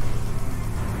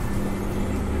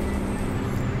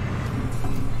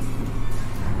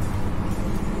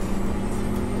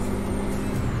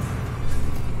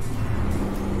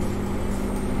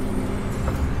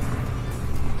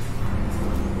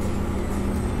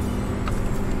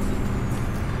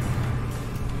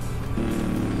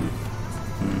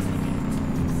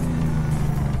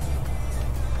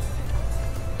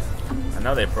 I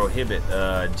know they prohibit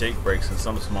jake brakes in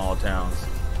some small towns.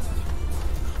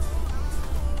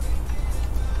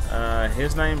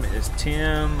 His name is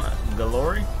Tim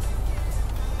Galori.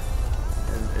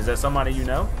 Is that somebody you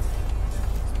know?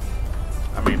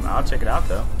 I mean, I'll check it out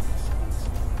though.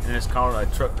 And it's called A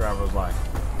Truck Driver's Life.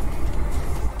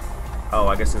 Oh,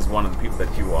 I guess it's one of the people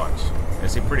that you watch.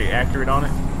 Is he pretty accurate on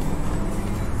it?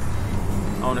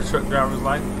 On A Truck Driver's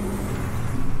Life?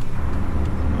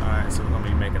 Alright, so we're going to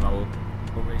be making a little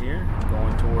over here,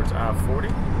 going towards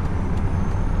I-40.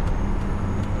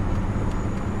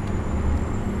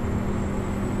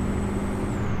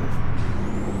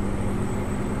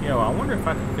 Yo, I wonder if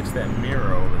I can fix that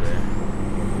mirror over there.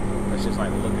 That's just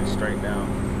like looking straight down.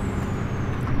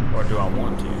 Or do I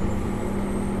want to?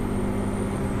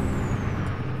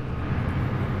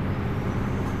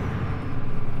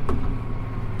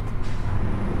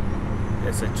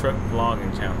 It's a truck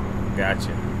vlogging channel.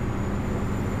 Gotcha.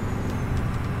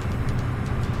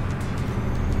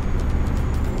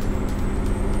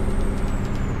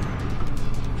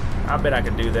 I bet I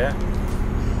could do that.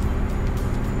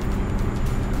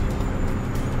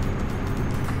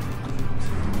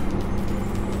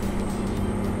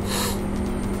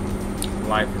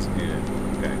 Life is good.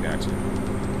 Okay, gotcha.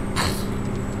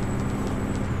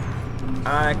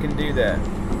 I can do that.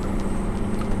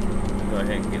 Go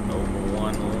ahead and get over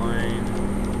one lane.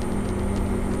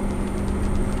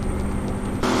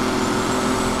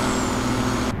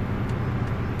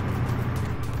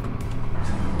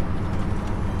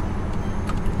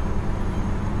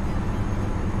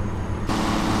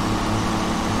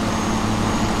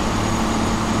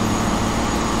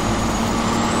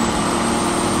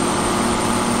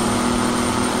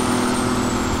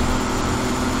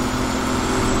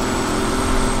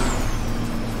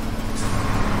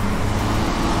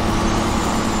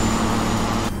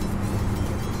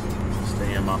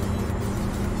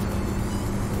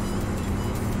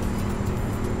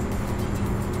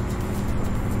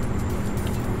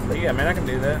 But yeah, man, I can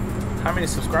do that. How many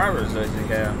subscribers does he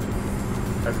have?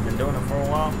 Has he been doing it for a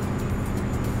while?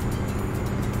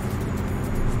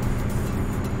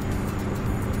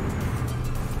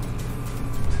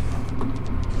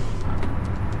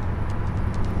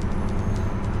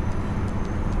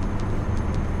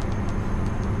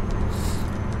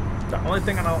 The only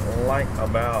thing I don't like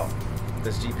about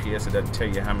this GPS, it doesn't tell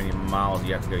you how many miles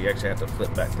you have to go. You actually have to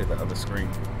flip back to the other screen.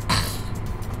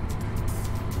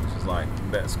 Which is like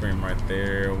that screen right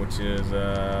there, which is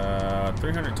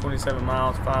 327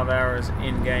 miles, 5 hours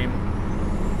in-game.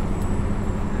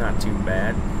 Not too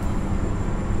bad.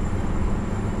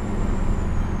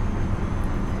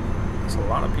 There's a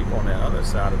lot of people on the other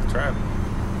side of the traffic.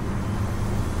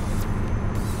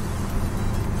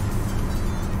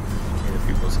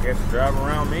 People scared to drive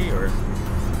around me, or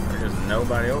there's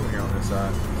nobody over here on this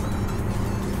side.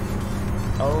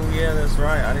 Oh yeah, that's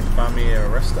right. I need to find me a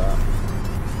rest stop,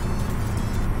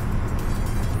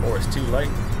 or it's too late.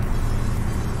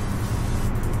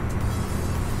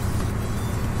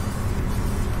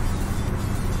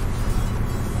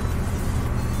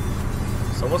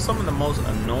 So what's some of the most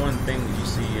annoying things you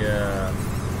see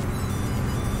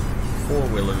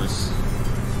four-wheelers,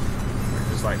 or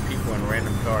just like people in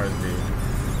random cars do?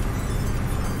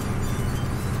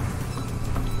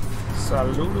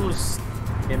 Saludos,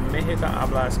 en México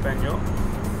habla español.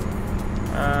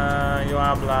 Yo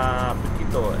habla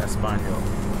poquito español,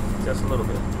 just a little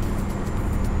bit.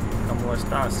 ¿Cómo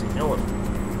está, señor?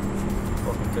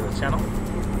 Welcome to the channel.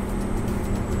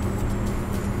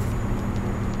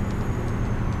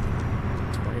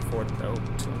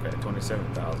 Okay,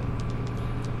 27,000.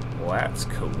 Well, that's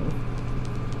cool.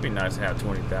 It'd be nice to have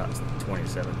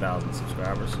 27,000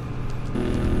 subscribers.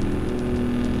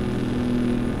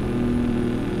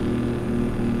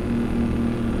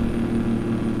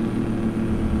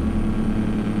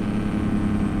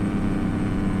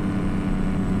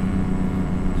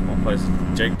 Place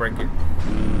Jake break it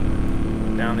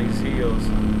down these hills.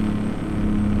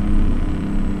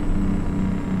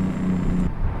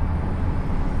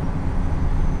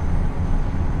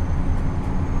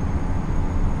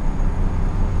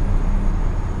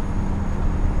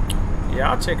 Yeah,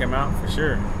 I'll check him out for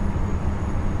sure.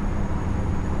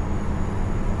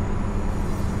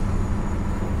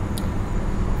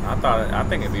 I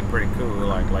think it'd be pretty cool,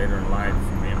 like later in life,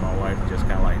 for me and my wife just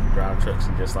kind of like drive trucks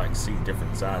and just like see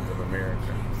different sides of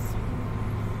America.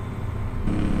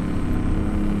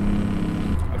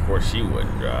 Of course, she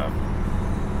wouldn't drive,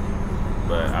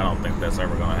 but I don't think that's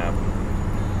ever gonna happen.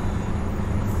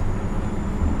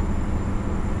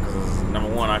 Because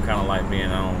number one, I kind of like being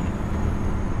home,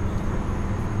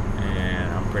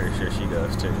 and I'm pretty sure she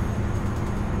does too.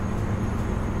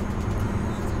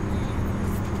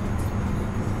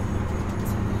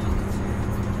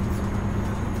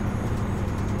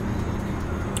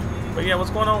 But yeah,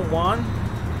 what's going on, Juan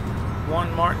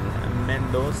Martin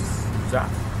Mendoza?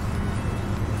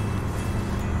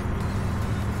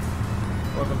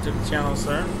 Welcome to the channel,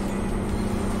 sir.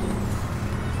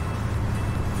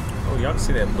 Oh, y'all can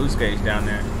see that boost gauge down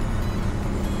there.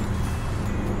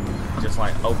 Just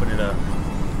like open it up.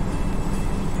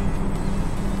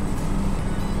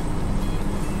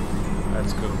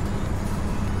 That's cool.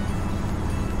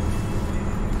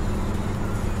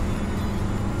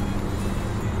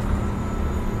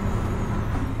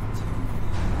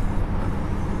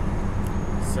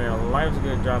 Life's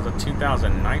Good drives a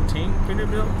 2019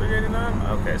 Peterbilt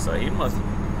 389. Okay, so he must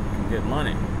have good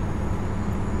money.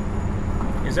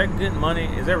 Is that good money?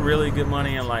 Is that really good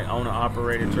money in like owner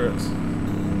operated trucks?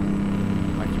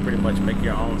 pretty much make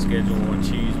your own schedule and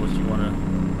choose what you want to,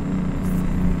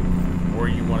 where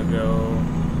you want to go,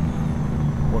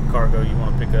 what cargo you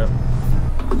want to pick up.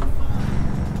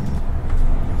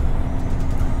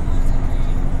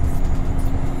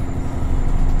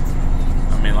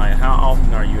 I mean, like, how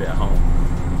often are you at home?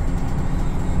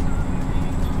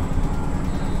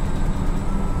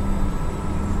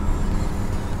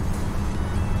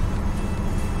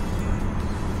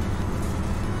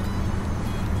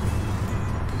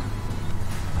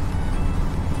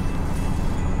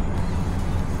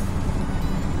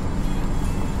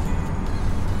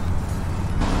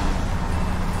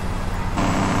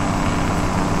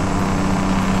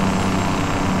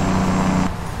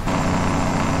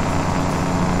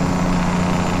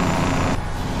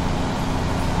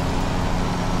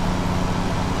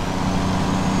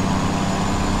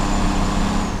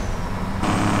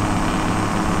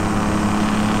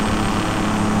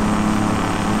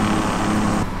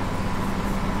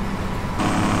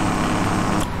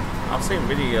 I've seen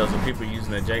videos of people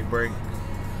using the jake brake,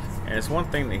 and it's one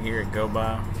thing to hear it go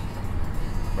by,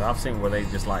 but I've seen where they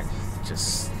just like,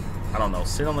 I don't know,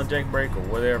 sit on the jake brake or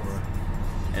whatever,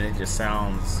 and it just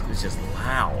sounds, it's just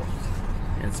loud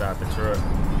inside the truck.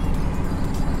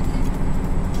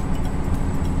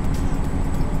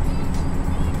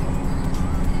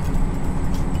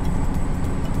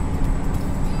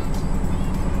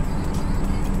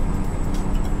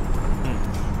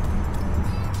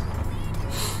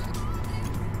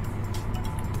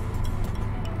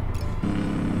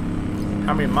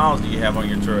 How many miles do you have on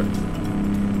your truck?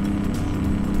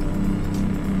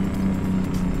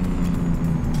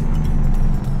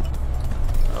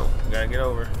 Oh, we gotta get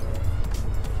over.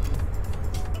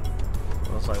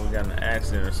 Looks like we got an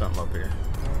accident or something up here.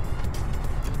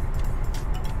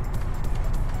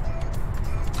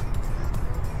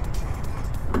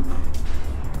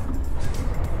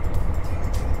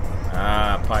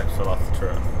 Ah, pipes fell off the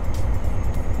truck.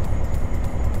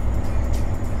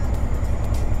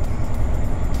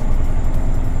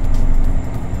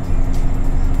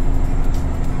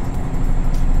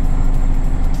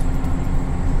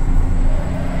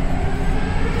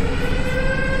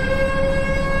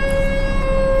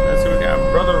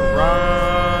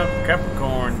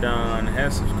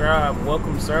 Subscribe.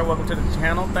 Welcome, sir. Welcome to the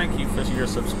channel. Thank you for your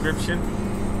subscription.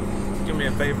 Do me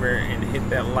a favor and hit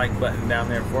that like button down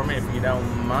there for me if you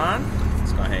don't mind.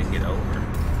 Let's go ahead and get over.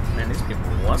 Man, these people,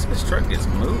 once this truck gets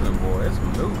moving, boy, it's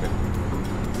moving.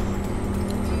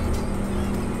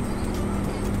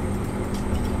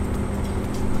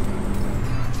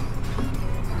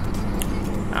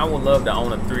 I would love to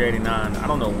own a 389. I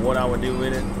don't know what I would do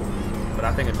with it, but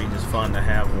I think it'd be just fun to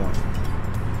have one.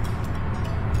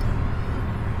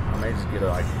 I may just get a,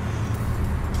 like,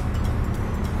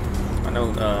 I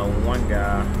know one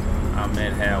guy I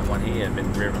met had one. He had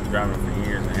been driving for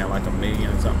years and had like 1 million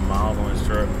and something miles on his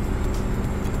truck.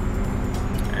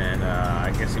 And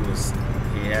I guess he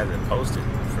had it posted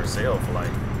for sale for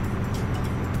like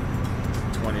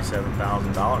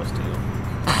 $27,000 still.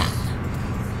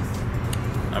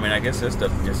 I mean, I guess this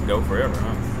stuff can just go forever,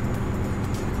 huh?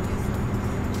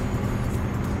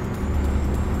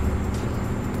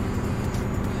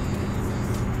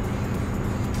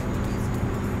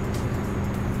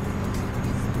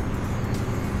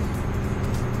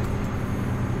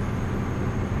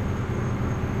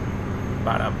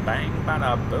 Bada bang,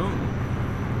 bada boom.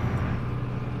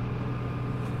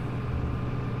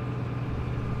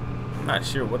 I'm not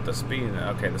sure what the speed.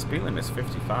 Okay, the speed limit is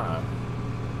 55.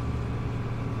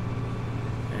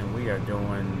 And we are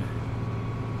doing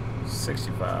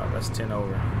 65. That's 10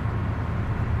 over.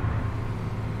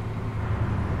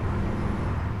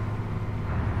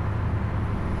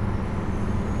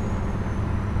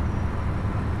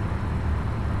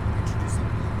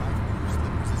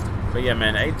 But yeah,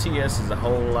 man, ATS is a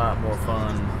whole lot more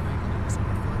fun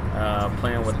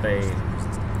playing with a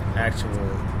actual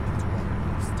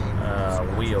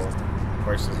wheel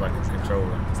versus like a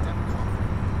controller.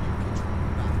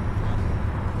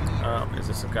 Is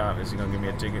this a cop? Is he gonna give me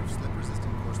a ticket?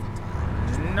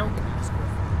 Nope.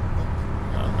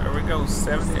 There we go,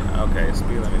 70. Okay,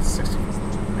 speed limit is 60,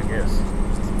 I guess.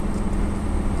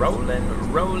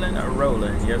 Rolling, rolling,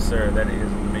 rolling. Yes, sir, that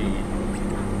is me.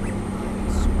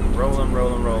 Rolling,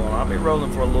 rolling, rolling. I'll be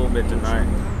rolling for a little bit tonight.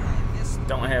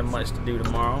 Don't have much to do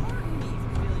tomorrow.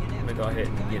 Let me go ahead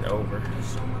and get over.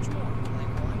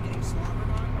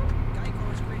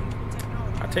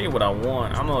 I'll tell you what I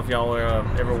want. I don't know if y'all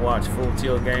ever watch Full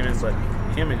Tilt Gaming, but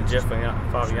him and Jeff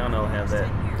Fabiano have that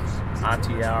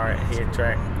ITR head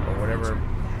track or whatever.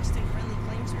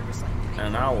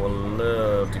 And I would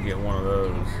love to get one of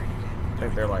those.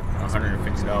 think they're like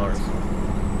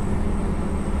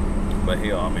 $150. But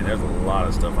hell, I mean, there's a lot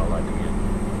of stuff I like to get.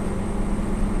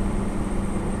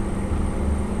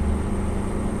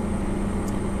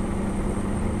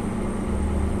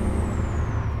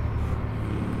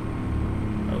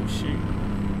 Oh shoot.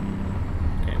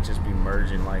 Can't just be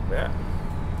merging like that.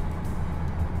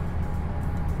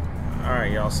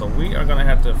 Alright, y'all, so we are gonna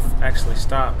have to actually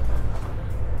stop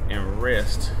and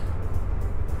rest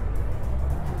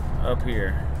up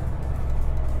here.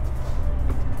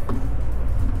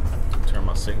 Turn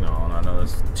my signal on. I know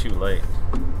it's too late.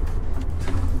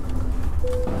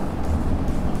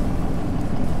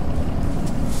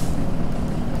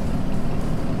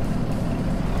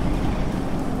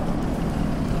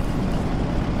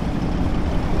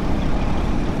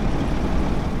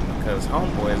 Because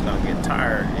homeboy is gonna get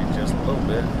tired in just a little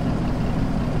bit,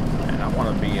 and I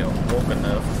want to be woke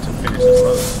enough to finish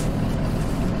this load.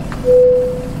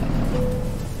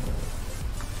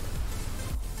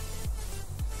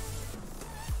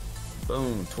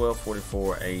 Boom,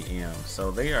 12:44 a.m.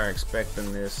 So they are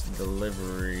expecting this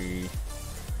delivery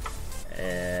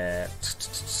at,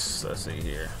 let's see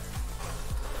here.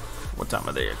 What time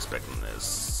are they expecting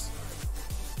this?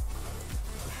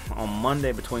 On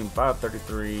Monday between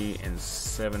 5:33 and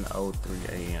 7:03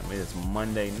 a.m. It is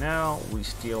Monday now. We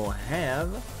still have,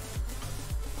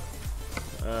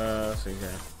 let's see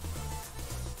here.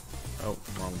 Oh,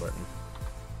 wrong button.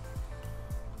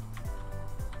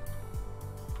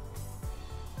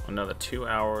 Another 2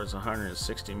 hours,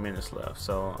 160 minutes left.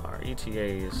 So our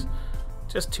ETA is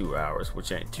just 2 hours,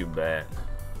 which ain't too bad.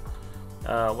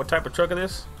 What type of truck is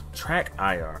this? Track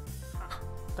IR.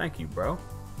 Thank you, bro.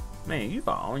 Man, you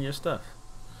are on your stuff.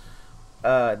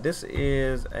 This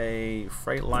is a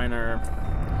Freightliner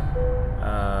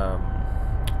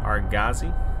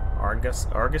Argosy.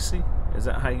 Is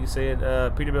that how you say it,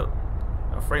 Peterbilt?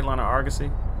 A Freightliner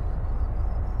Argosy.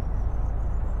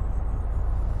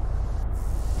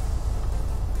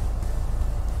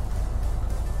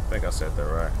 I think I said that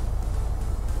right.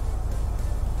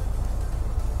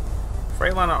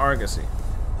 Freightliner Argosy.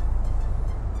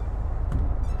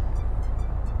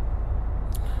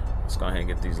 Let's go ahead and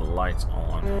get these lights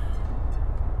on.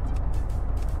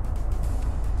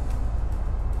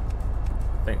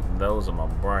 I think those are my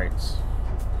brights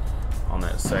on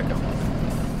that second one.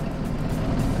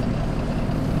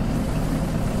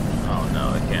 Oh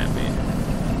no, it can't be.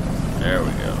 There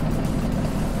we go.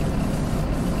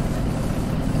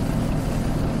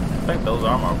 I think those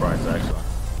are my brights, actually.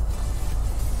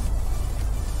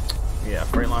 Yeah,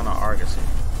 Freightliner Argosy.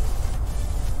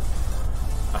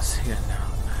 I see it now.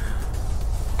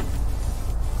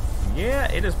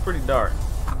 Yeah, it is pretty dark.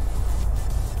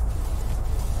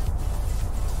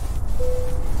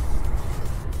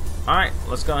 Alright,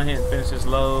 let's go ahead and finish this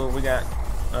load. We got,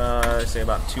 let's say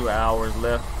about 2 hours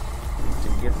left to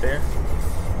get there.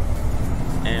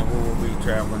 And we will be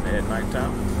traveling at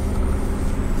nighttime.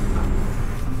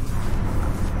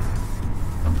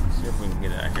 See if we can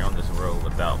get out here on this road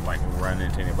without like running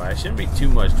into anybody. It shouldn't be too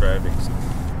much traffic. So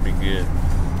it'll be good.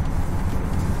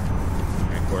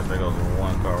 And of course, there goes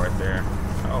one car right there.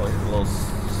 Oh, it's a little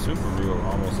Subaru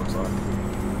almost looks like.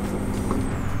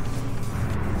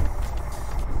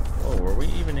 Oh, were we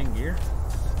even in gear?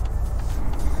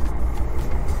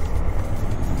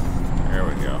 There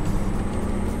we go.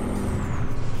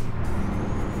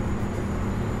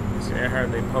 See, I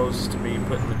heard they supposed to be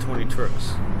putting the 20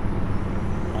 trucks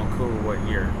on cool what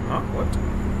year? Huh? What?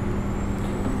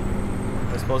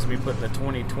 They're supposed to be putting the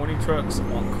 2020 trucks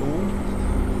on cool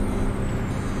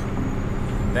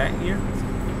that year?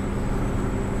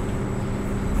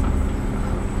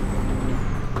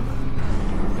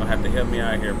 You'll have to help me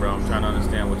out here, bro. I'm trying to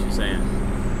understand what you're saying.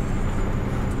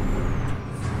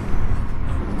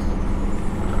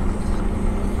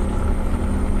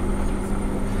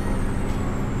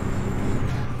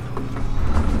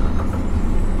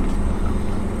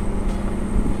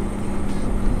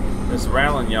 This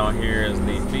rattling y'all hear is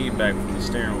the feedback from the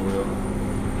steering wheel.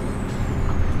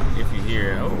 If you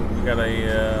hear it. Oh, we got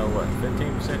a, what,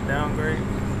 15% downgrade?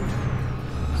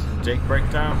 Some Jake brake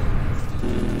time.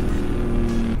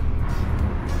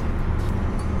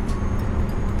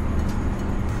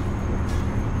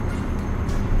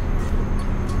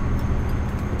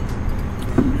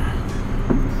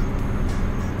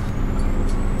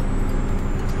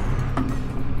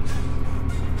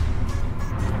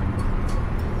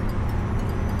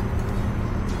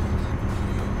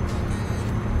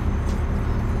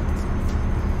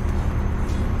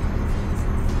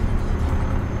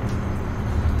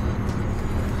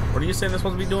 What are you saying they're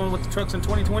supposed to be doing with the trucks in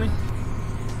 2020?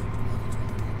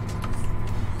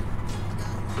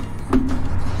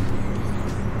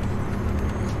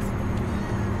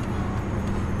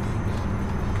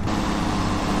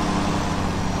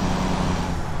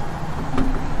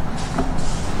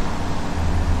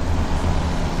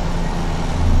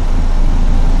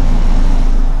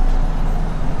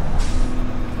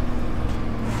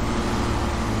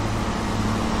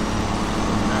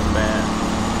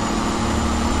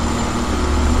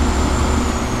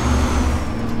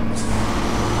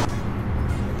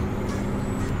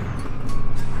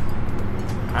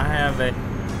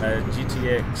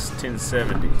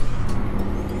 1070.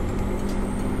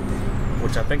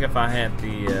 Which I think if I had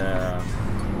the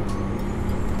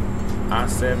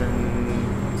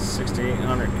i7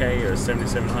 6800K or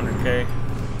 7700K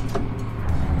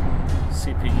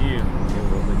CPU, it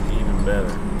will look even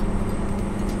better.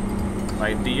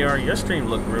 Like DR, your stream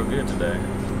looked real good today.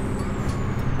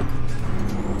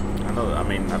 I know. I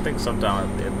mean, I think sometimes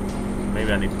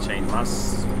maybe I need to change my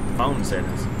phone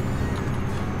settings.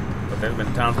 But there's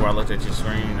been times where I looked at your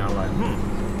screen and I was like,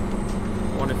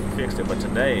 I wonder if you fixed it. But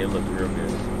today it looked real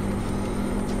good.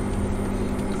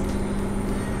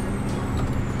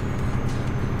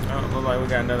 Oh, it looks like we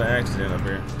got another accident up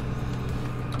here.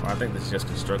 Well, I think this is just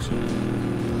construction.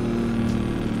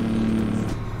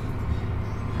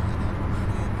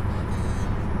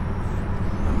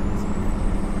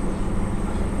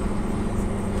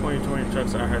 2020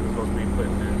 trucks I heard are supposed to be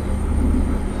putting in.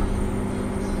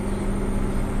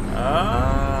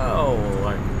 Oh,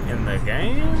 like in the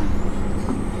game?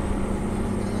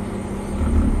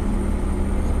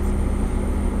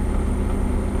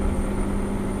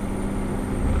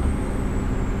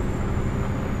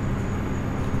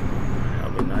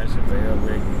 That'd be nice if they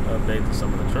update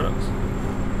some of the trucks.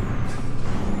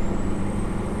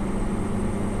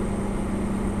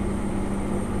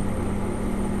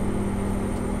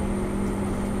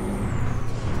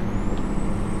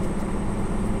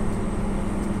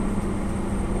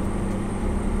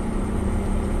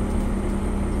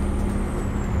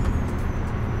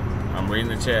 Reading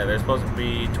the chat, there's supposed to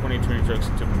be 2020 trucks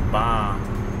to buy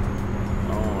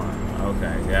on.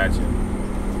 Okay, gotcha.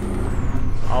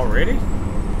 Already?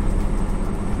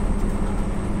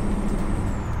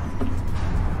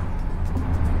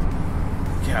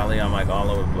 Golly, I'm like all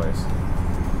over the place.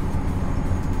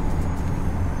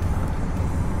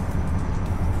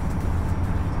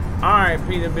 Alright,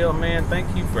 Peter Bill, man,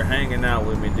 thank you for hanging out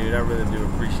with me, dude. I really do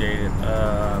appreciate it.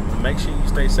 Make sure you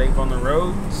stay safe on the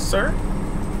road, sir.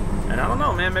 And I don't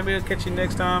know, man, maybe I'll catch you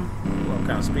next time. Well, I'm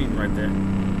kind of speeding right there.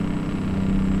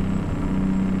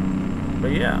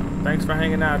 But yeah, thanks for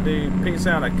hanging out, dude. Peace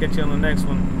out. I'll catch you on the next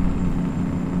one.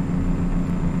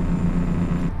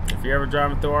 If you're ever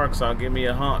driving through Arkansas, give me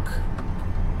a honk.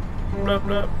 Blah,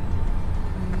 blah.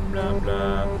 Blah,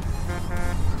 blah.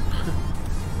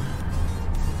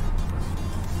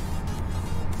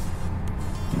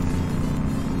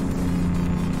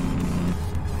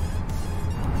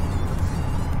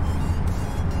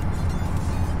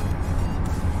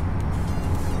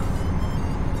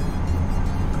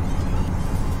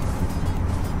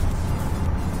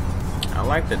 I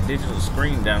like the digital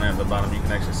screen down there at the bottom. You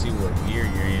can actually see what gear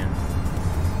you're in.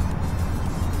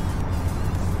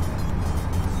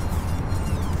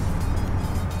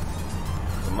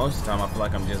 So most of the time I feel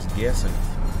like I'm just guessing.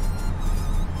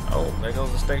 Oh, there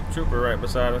goes the state trooper right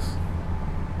beside us.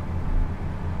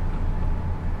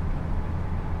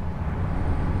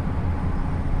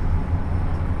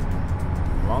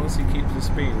 As long as he keeps the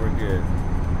speed, we're good.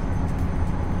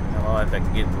 I like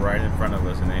that get right in front of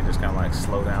us and then just kind of like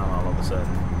slow down all of a sudden.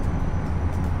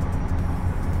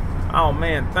 Oh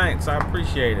man, thanks, I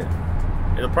appreciate it.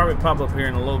 It'll probably pop up here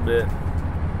in a little bit.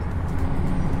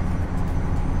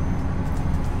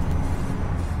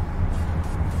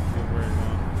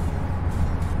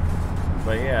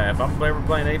 But yeah, if I'm ever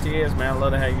playing ATS, man, I'd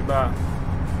love to have you by.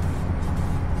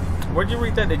 Where'd you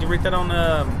read that? Did you read that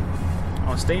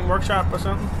on Steam Workshop or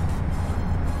something?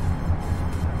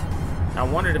 I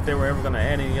wondered if they were ever going to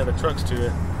add any other trucks to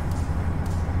it.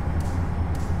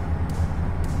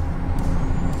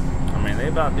 I mean, they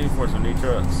about due for some new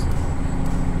trucks.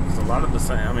 It's a lot of the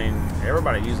same. I mean,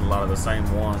 everybody uses a lot of the same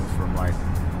ones from like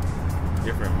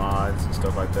different mods and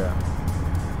stuff like that.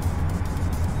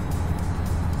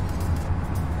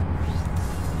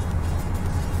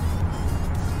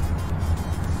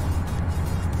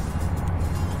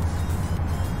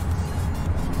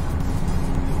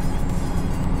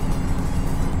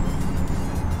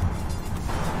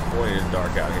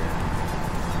 Dark out here.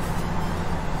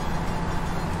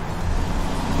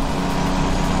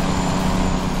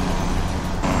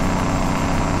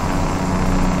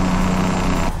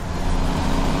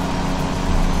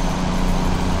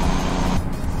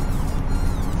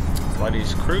 While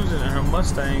he's cruising in her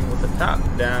Mustang with the top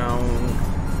down.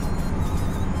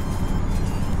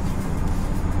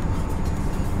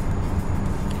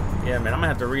 Yeah, man, I'm gonna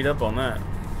have to read up on that.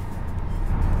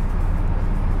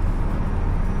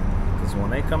 When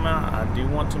they come out, I do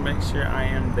want to make sure I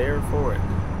am there for it.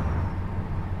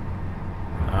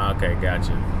 Okay,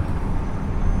 gotcha.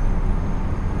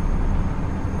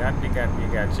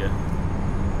 Gotcha.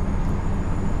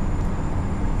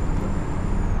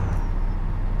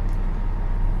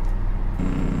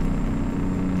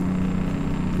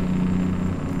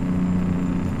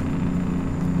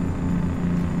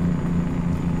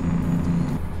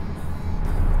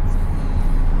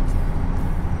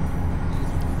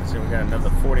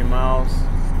 miles.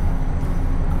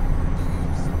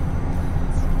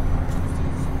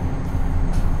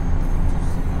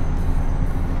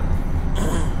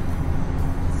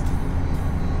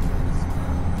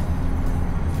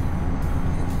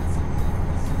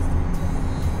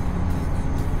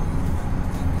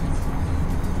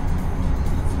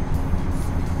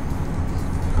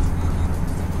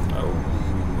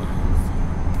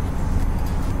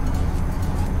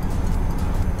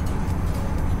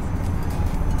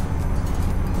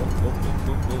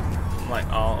 Like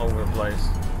all over the place.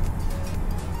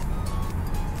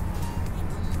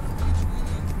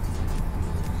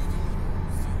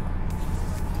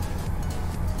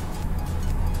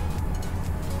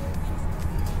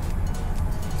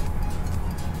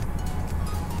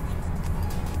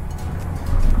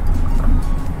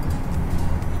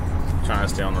 Trying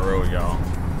to stay on the road, y'all.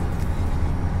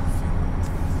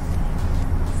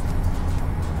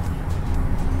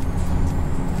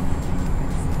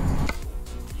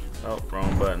 Oh,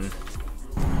 wrong button.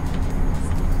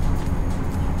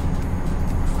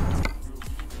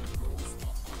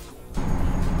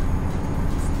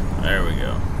 There we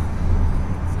go.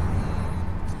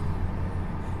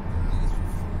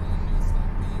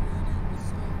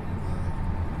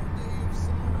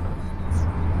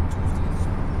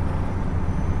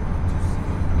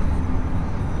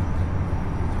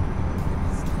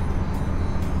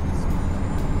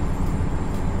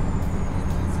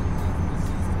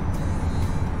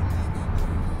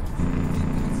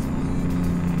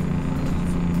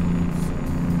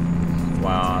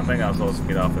 I think I was supposed to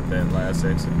get off at that last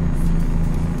exit.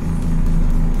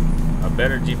 A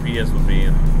better GPS would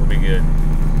be good.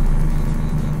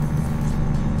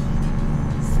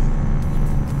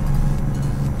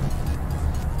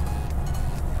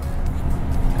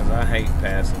 Cause I hate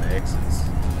passing exits.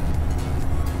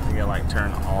 You gotta like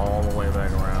turn all the way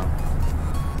back around.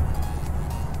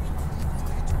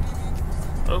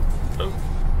 Oh, oh,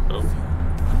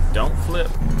 oh! Don't flip.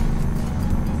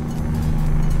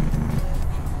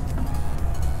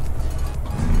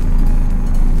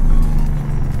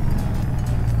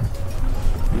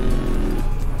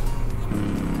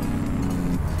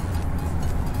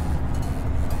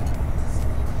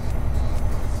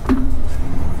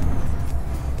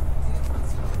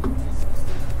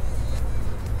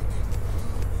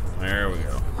 There we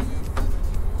go.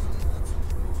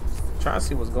 Try to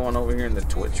see what's going over here in the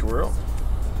Twitch world.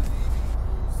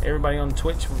 Everybody on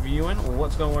Twitch reviewing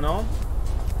what's going on.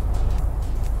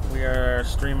 We are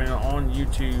streaming on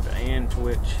YouTube and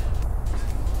Twitch.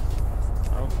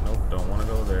 Oh, nope, don't want to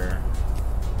go there.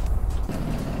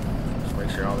 Just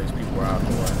make sure all these people are out of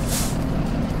the way.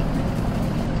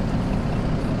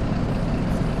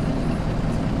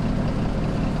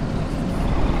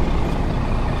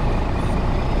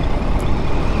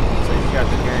 Got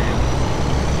the game.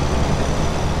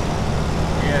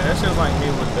 Yeah, that's just like me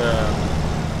with the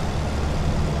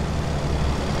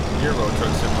Euro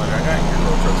Truck Simulator. I got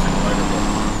Euro Truck Simulator, but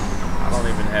I don't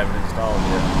even have it installed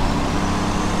yet.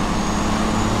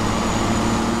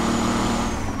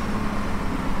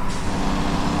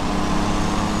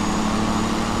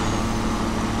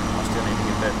 I still need to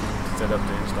get that set up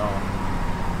to install.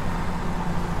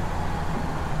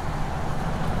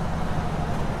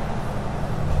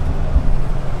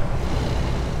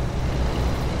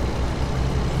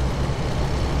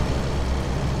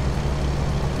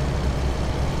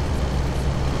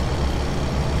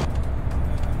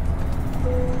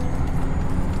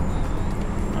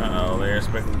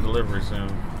 Expecting delivery soon.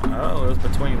 Oh, it was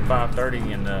between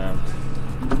 5:30 and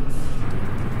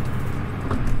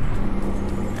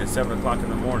 7 o'clock in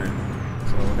the morning.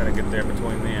 So we gotta get there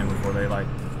between then before they like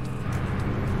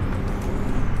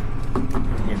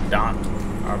get docked.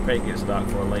 Our pay gets docked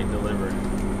for a late delivery.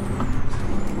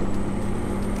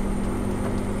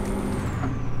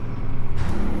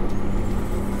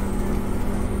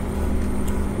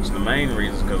 So the main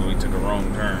reason is because we took a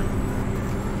wrong turn.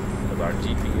 Our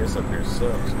GPS up here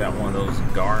sucks. It's got one of those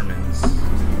Garmin's.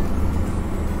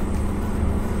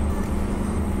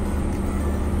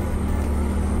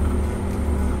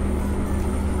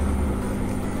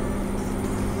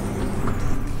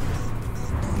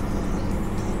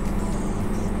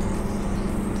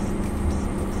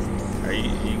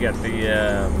 You got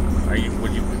the?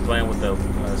 Would you be playing with the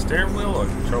steering wheel or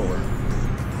controller?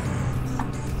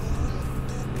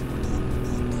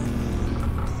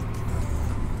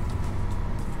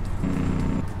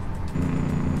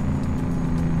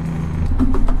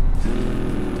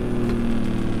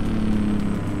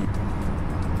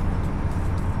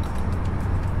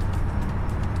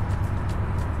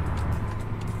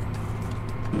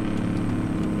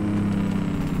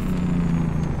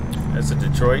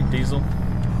 Detroit diesel?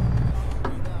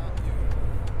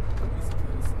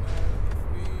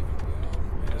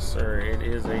 Yes, sir. It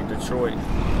is a Detroit.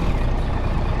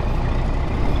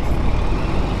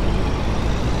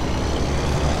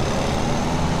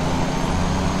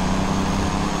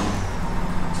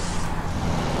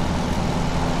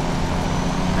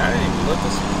 I didn't even look to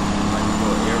see like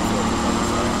little air filters on the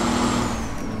side.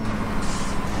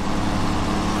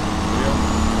 Real?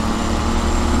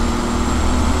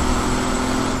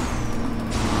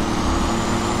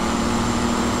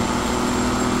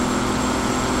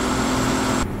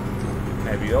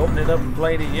 Have you opened it up and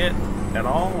played it yet at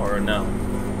all, or no?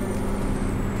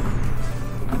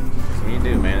 You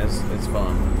do, man. It's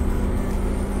fun.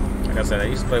 Like I said, I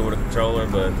used to play with a controller,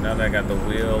 but now that I got the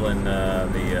wheel and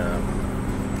the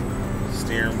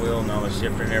steering wheel and all the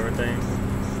shifter and everything,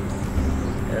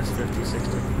 S50,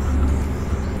 60.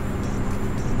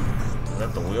 Is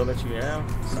that the wheel that you have?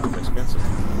 Sounds expensive.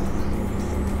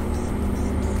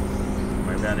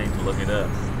 Maybe I need to look it up.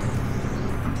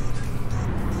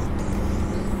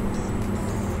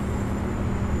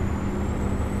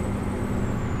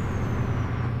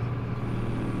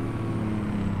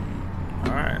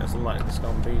 Alright, this looks like it's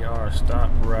gonna be our stop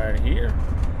right here.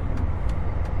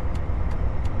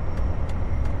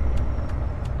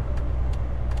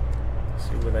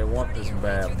 See where they want this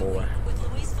bad boy.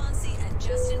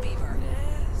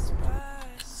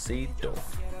 Cito.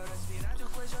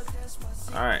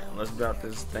 Alright, let's drop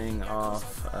this thing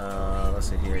off. Let's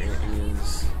see here. It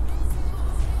is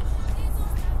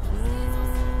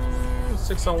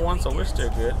 6:01, so we're still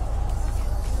good.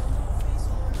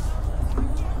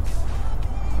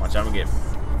 Watch, I'm gonna get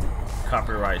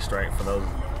copyright strike for those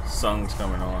songs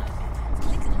coming on.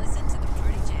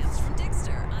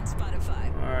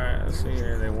 Alright, let's see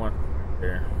here. They want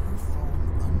there.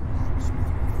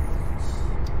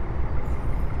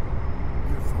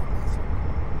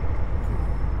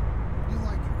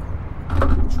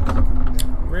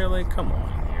 Really? Come on,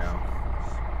 yo.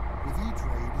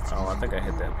 Oh, I think I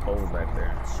hit that pole back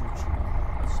there.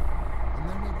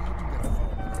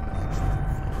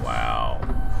 Wow.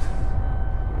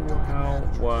 Wow,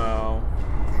 wow.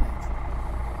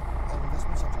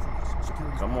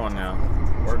 Come on now.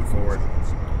 Work for it.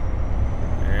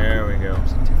 There we go.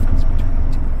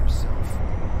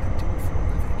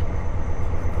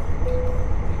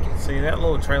 See, that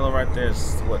little trailer right there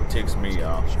is what ticks me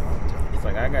off. It's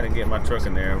like I gotta get my truck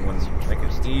in there when they can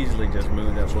easily just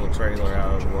move that little trailer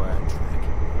out of the way.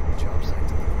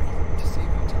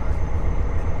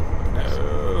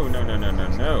 No, no, no, no, no,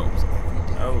 no.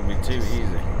 That would be too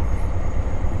easy.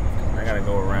 I gotta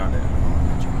go around it.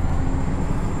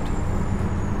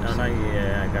 No, not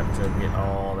yet. I got to get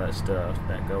all that stuff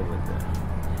that go with it.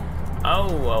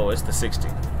 Oh, it's the 60.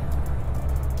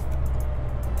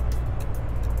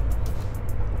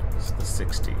 It's the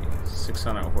 60.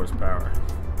 600 horsepower.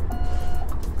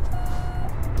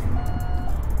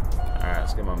 Alright,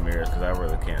 let's get my mirrors because I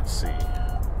really can't see.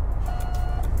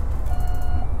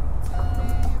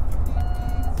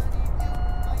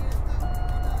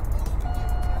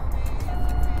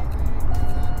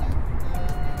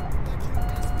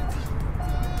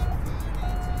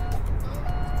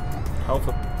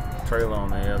 Hopefully, trailer on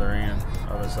the other end,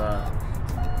 other side.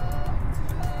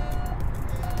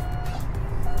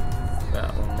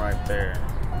 That one right there.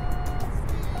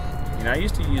 You know, I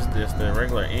used to use the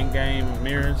regular in-game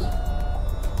mirrors.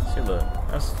 See, look,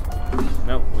 that's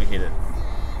nope, we hit it.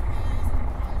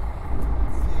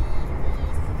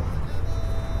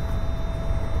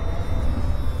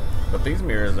 But these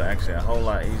mirrors are actually a whole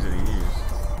lot easier to use.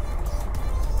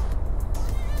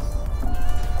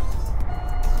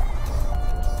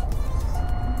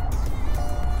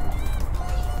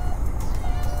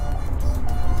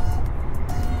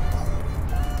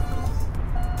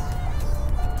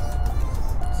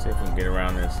 See if we can get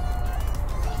around this.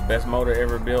 Best motor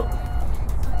ever built.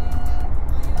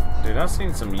 Dude, I've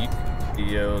seen some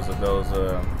videos of those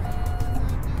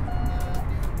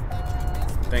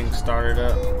things started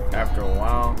up after a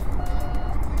while,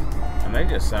 and they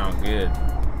just sound good.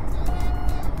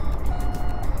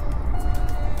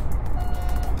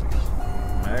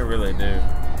 They really do.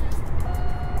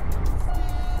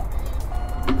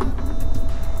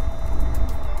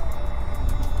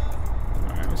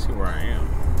 Alright, let's see where I am.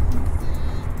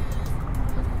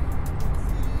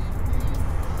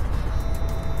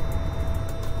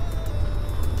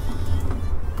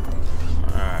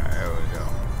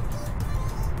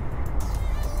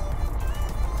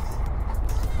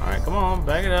 Come on,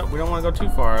 back it up. We don't want to go too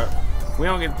far up. If we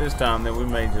don't get it this time, then we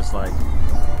may just like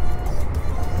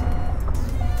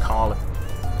call it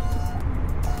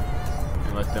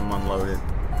and let them unload it.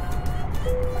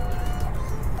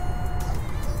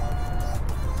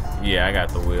 Yeah, I got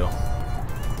the wheel.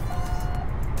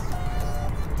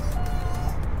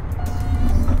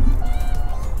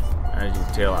 As you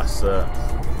can tell, I suck.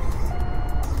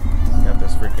 Got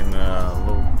this freaking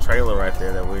little trailer right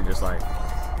there that we're just like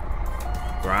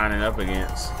grinding up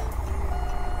against.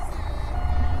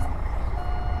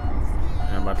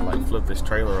 And I'm about to like flip this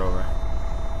trailer over.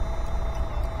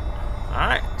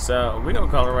 Alright, so we're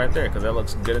gonna call it right there because that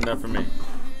looks good enough for me.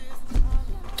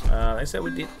 They said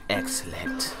we did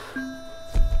excellent.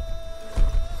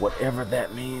 Whatever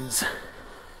that means.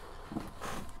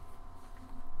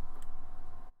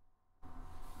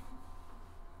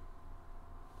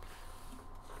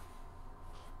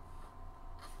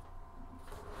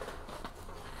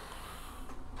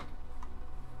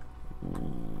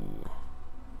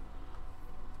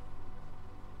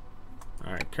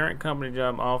 Alright, current company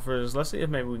job offers. Let's see if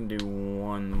maybe we can do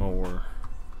one more.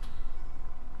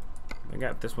 They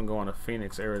got this one going to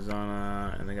Phoenix,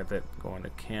 Arizona, and they got that going to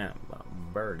Camp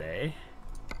Verde.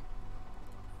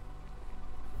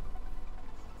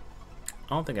 I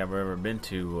don't think I've ever been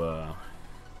to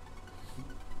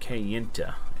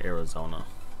Cayenta, Arizona.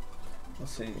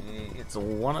 Let's see, it's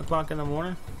 1 o'clock in the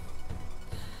morning.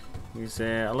 You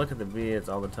said, I look at the bids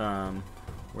all the time.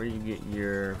 Where you get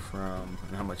your from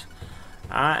and how much?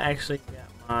 I actually got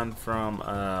mine from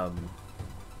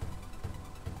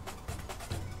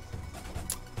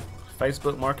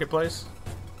Facebook Marketplace,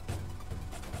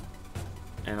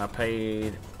 and I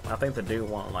paid, I think the dude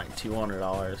wanted like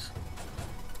 $200,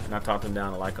 and I talked him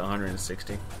down to like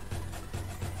 $160.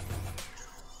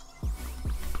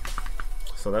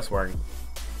 So that's where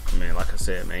I mean, like I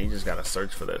said, man, you just gotta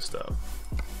search for that stuff.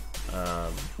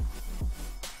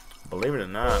 Believe it or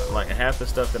not, like half the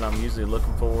stuff that I'm usually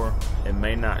looking for, it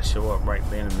may not show up right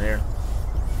then and there,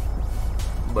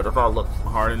 but if I look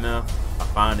hard enough, I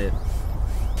find it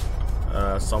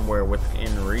somewhere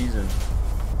within reason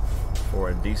for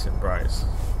a decent price.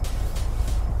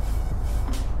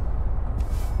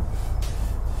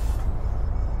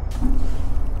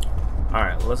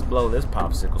 Alright, let's blow this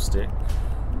popsicle stick,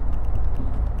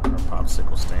 or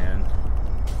popsicle stand.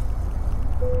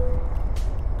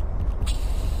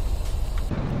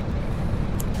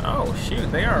 Oh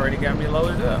shoot, they already got me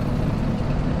loaded up.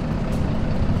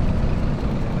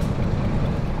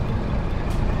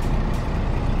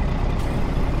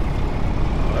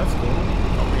 Oh, that's cool.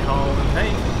 I'll be hauling hay.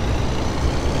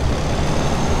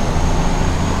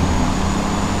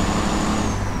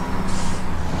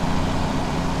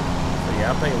 So yeah,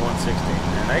 I pay $160,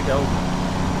 and they go.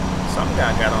 Some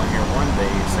guy got on here one day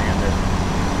saying that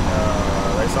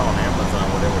they saw on Amazon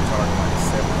where they were charging like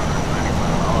 $795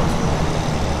 for it.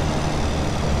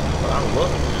 But I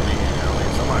looked, I mean,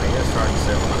 somebody is charging $700.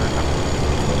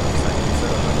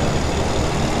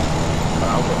 But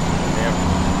I would never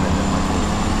pay them like this.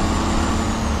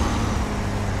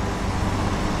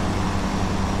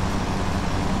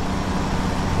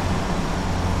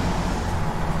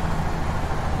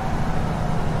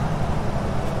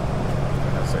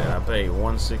 Like I said, I paid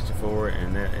 $160 for it,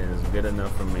 and that is good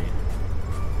enough for me.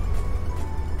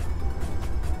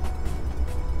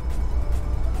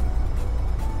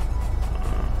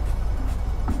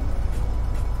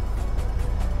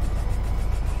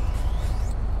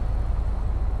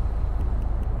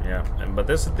 But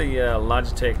this is the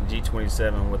Logitech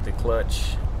G27 with the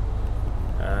clutch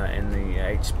and the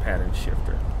H pattern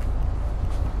shifter.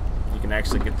 You can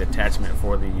actually get the attachment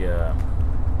for the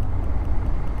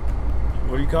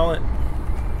what do you call it?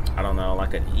 I don't know,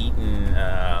 like an Eaton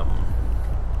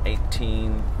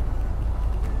 18,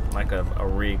 like a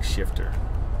rig shifter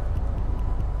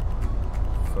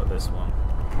for this one.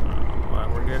 Well,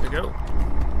 we're good to go.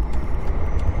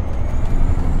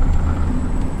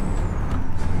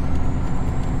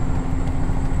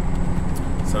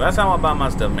 So that's how I buy my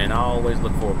stuff, man. I always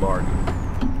look for a bargain.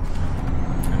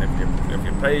 And if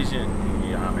you're patient,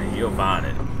 I mean, you'll find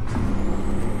it.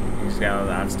 You just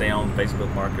gotta, I stay on Facebook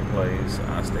Marketplace.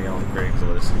 I stay on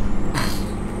Craigslist.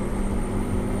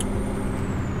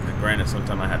 And granted,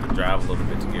 sometimes I have to drive a little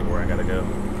bit to get where I gotta go.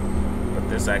 But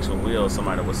this actual wheel,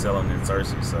 somebody was selling in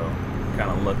Cersei, so kind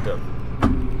of looked up.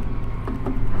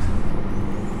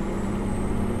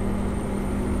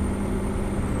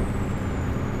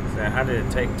 How did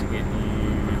it take to get you?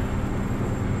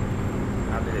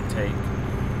 How did it take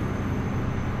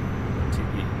to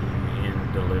get you in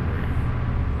delivery?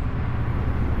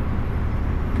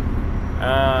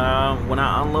 When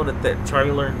I unloaded that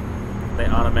trailer, they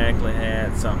automatically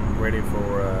had something ready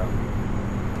for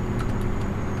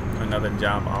another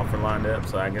job offer lined up.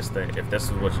 So I guess if this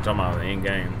is what you're talking about, the end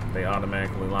game, they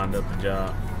automatically lined up the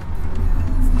job.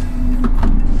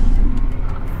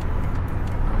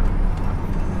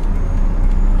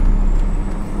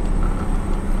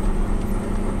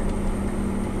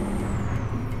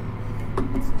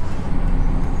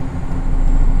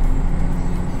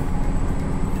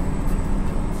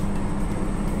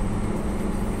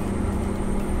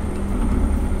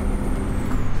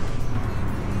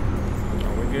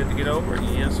 To get over?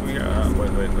 Yes, we are. Wait.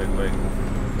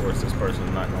 Of course, this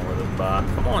person's not going to let us by.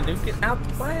 Come on, dude, get out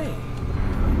the way.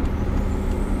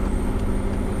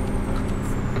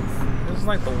 This is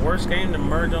like the worst game to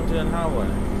merge onto the highway.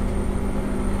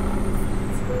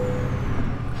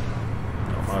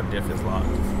 Oh, my diff is locked.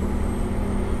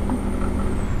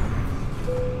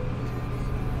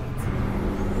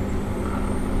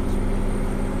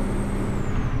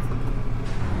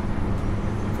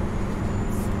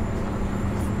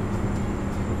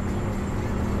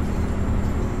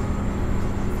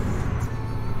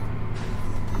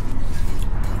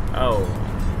 Oh.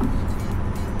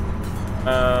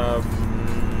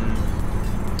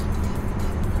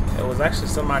 It was actually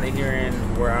somebody here in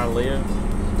where I live,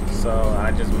 so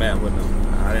I just met with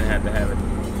them. I didn't have to have it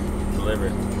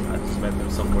delivered. I just met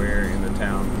them somewhere in the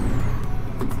town.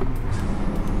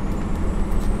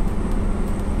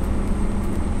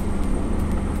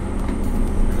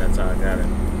 And that's how I got it.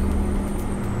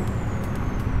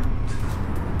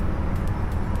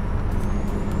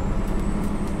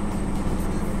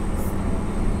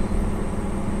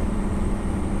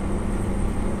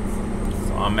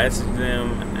 I messaged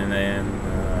them, and then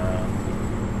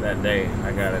that day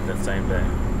I got it that same day.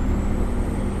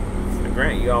 And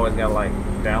granted, you always gotta like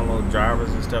download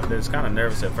drivers and stuff. It's kind of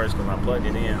nervous at first because when I plugged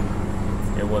it in,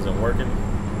 it wasn't working.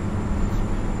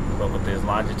 But with these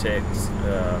Logitechs,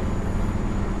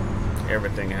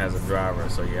 everything has a driver,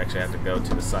 so you actually have to go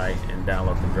to the site and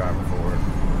download the driver for it.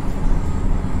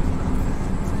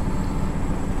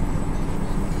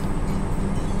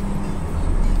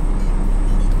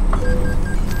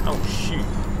 Oh shoot.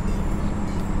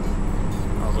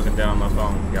 I was looking down on my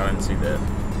phone. Y'all didn't see that.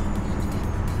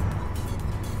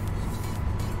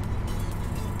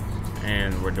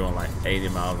 And we're doing like 80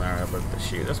 miles an hour, but the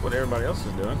shoot, that's what everybody else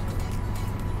is doing.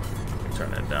 Let me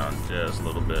turn that down just a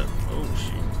little bit. Oh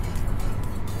shoot.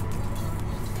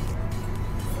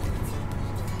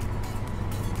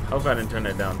 Hope I didn't turn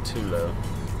that down too low.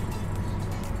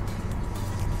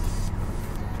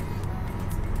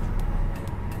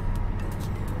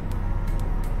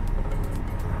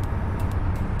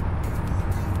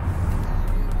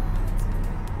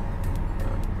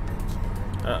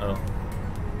 Uh-oh.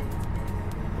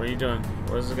 What are you doing?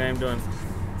 What is the game doing?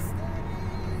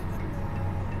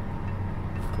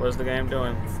 What is the game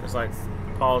doing? It's like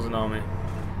pausing on me.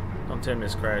 Don't tell me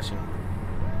it's crashing.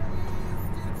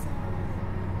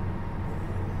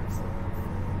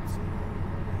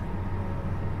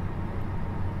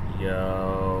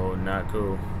 Yo, not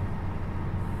cool.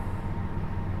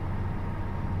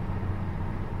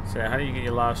 So how do you get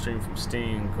your live stream from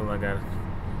Steam? Cause I got it.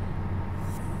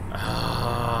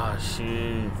 Ah,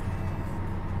 shoot.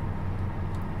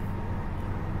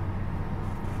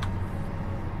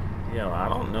 Yo, I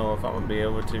don't know if I'm gonna be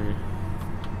able to.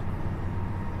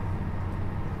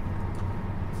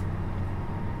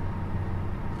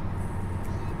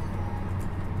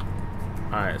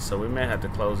 Alright, so we may have to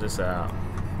close this out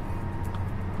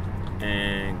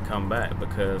and come back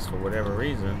because for whatever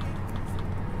reason,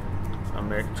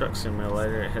 American Truck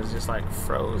Simulator has just like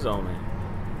froze on me.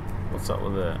 What's up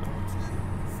with that?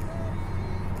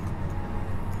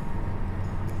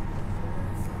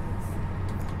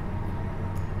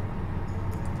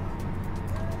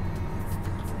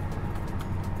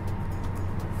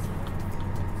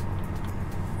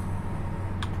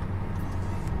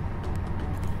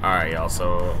 Alright, y'all,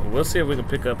 so we'll see if we can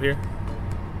pick up here.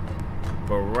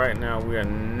 But right now we are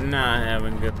not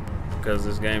having good because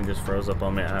this game just froze up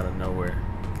on me out of nowhere.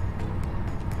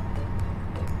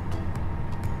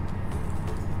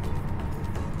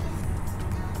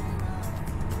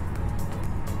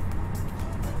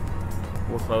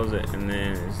 We'll close it and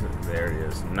then there it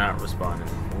is, not responding.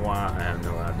 Why? I have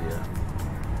no idea.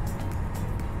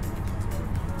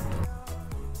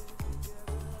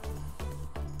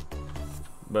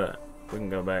 But we can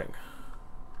go back.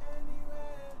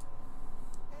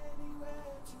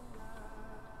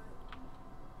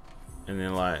 And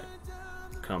then like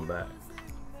come back.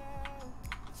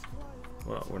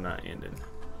 Well, we're not ending.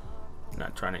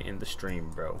 Not trying to end the stream,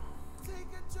 bro.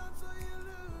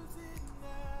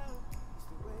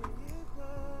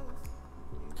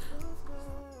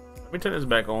 Let me turn this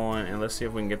back on and let's see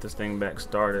if we can get this thing back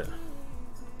started.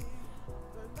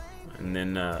 And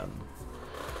then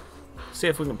see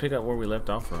if we can pick up where we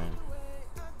left off from.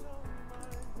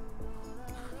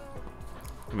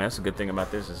 I mean, that's a good thing about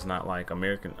this. It's not like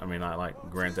not like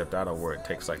Grand Theft Auto where it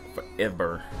takes like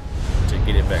forever to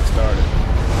get it back started.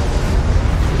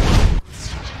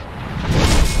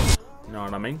 You know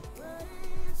what I mean?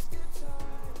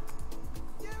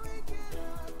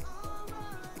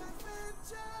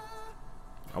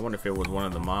 I wonder if it was one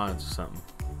of the mods or something.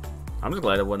 I'm just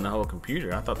glad it wasn't the whole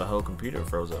computer. I thought the whole computer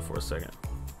froze up for a second.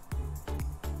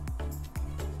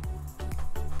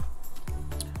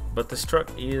 But this truck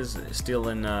is still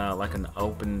in like an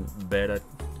open beta,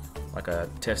 like a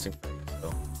testing phase,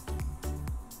 so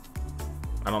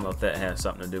I don't know if that has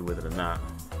something to do with it or not.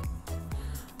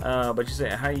 But you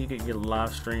said how you get your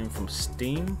live stream from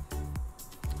Steam?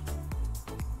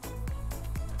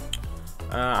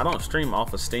 I don't stream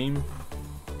off of Steam.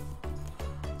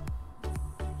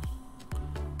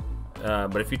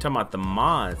 But if you're talking about the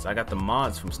mods, I got the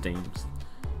mods from Steam.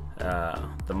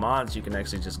 The mods, you can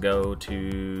actually just go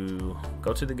to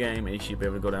the game, and you should be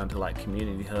able to go down to like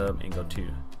Community Hub and go to,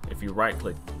 if you right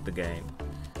click the game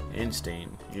in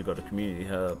Steam, you go to Community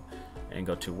Hub and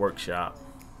go to Workshop,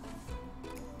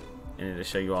 and it'll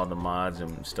show you all the mods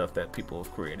and stuff that people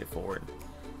have created for it.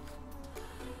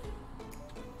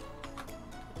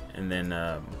 And then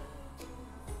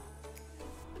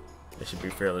it should be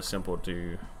fairly simple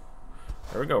to,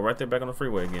 there we go, right there back on the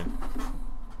freeway again.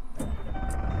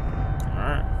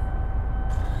 Alright.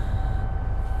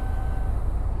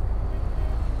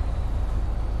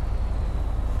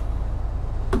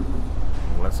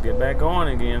 Let's get back on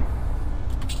again.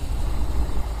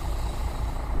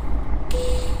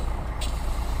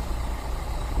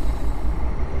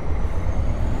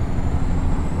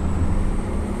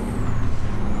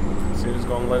 See who's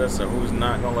gonna let us and who's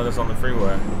not gonna let us on the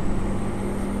freeway.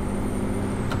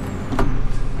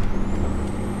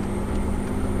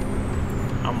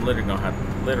 I'm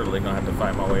literally gonna have to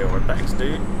fight my way over. Thanks,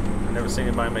 dude. I've never seen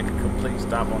anybody make a complete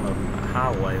stop on the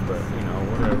highway, but you know,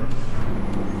 whatever.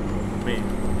 Me.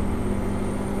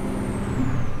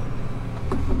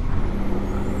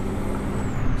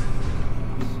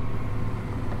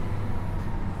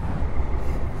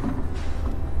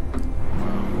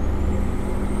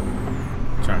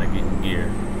 Trying to get in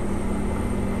gear.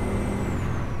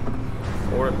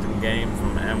 Ordered the game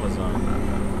from Amazon.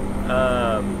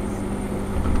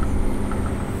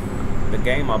 The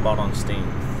game I bought on Steam.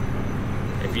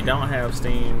 If you don't have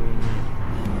Steam,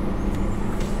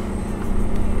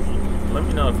 let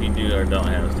me know if you do or don't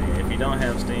have Steam. If you don't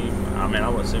have Steam, I mean, I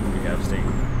would assume you have Steam.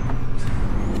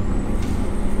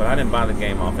 But I didn't buy the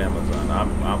game off Amazon.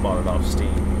 I bought it off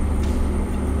Steam.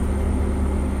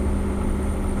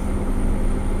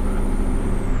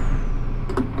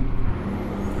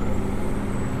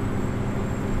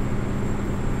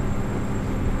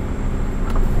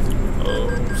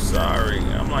 Sorry,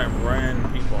 I'm like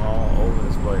running people all over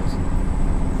this place.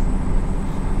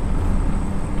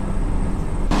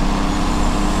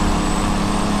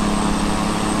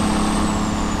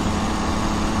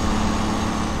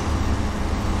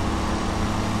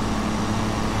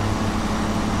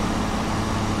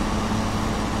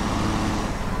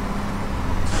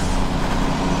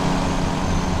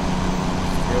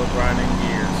 Still grinding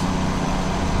gears.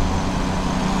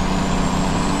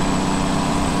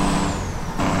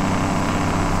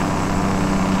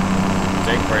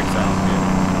 Brake sounds good.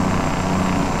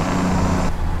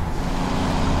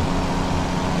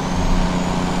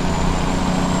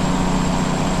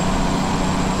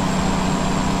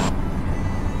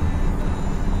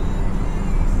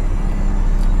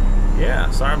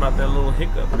 Yeah, sorry about that little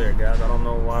hiccup there, guys. I don't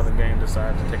know why the game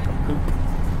decided to take a poop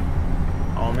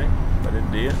on me, but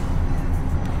it did.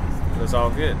 It's all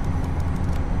good.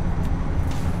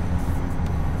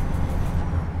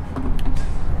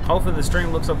 Hopefully the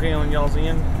stream looks okay on y'all's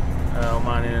end. On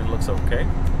mine end, it looks okay.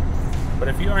 But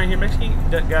if you aren't here, make sure you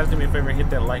guys do me a favor and hit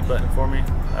that like button for me.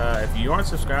 If you aren't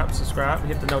subscribed, subscribe,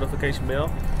 hit the notification bell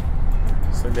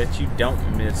so that you don't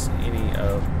miss any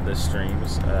of the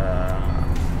streams.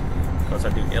 Because I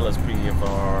do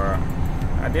LSPFR.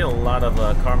 I did a lot of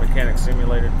Car Mechanic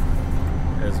Simulator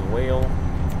as well.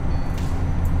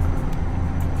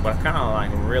 But I kind of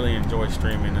like really enjoy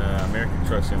streaming American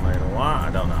Truck Simulator. Why?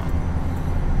 I don't know.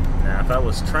 Now, if I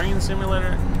was Train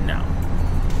Simulator, no.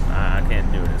 I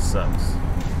can't do it. It sucks.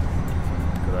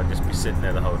 Because I'd just be sitting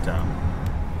there the whole time.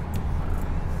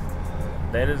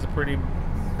 That is a pretty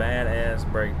badass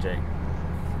brake, Jake.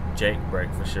 Jake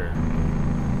brake for sure.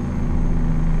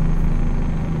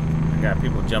 I got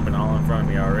people jumping all in front of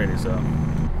me already, so.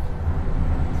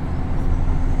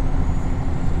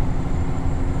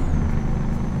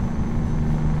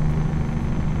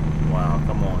 Wow,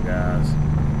 guys.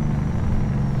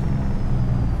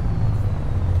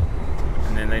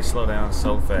 And then they slow down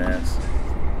so fast.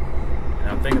 And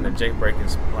I'm thinking the jailbreak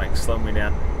is like slow me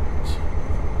down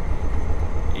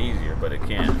easier, but it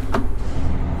can't.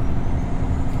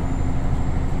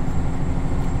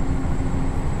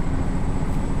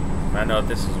 I know if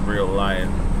this is real life,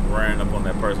 running up on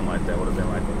that person like that would have been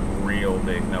like a real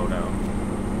big no-no.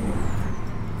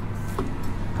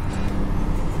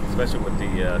 Especially with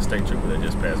the state trooper that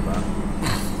just passed by.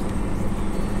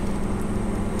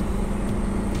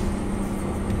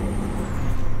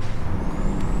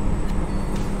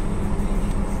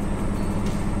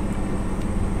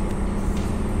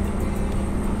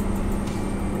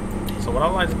 So what I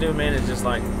like to do, man, is just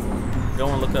like go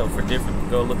and look up for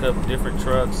different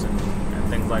trucks and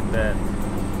things like that,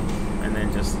 and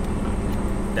then just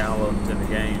download to the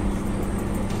game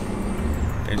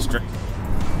and stream.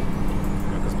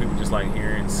 Because people just like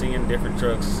seeing different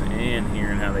trucks and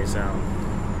hearing how they sound.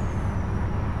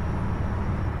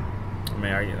 I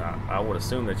mean, I would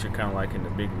assume that you're kind of like in the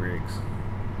big rigs.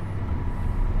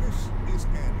 This is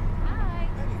Annie. Hi.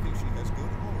 Annie thinks she has good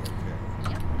oral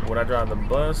care. Yep. Would I drive the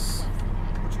bus?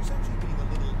 But she's actually being a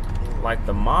little oral. Like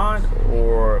the mod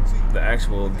or the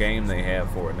actual game they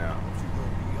have for it now?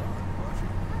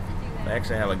 They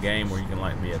actually have a game where you can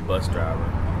like be a bus driver.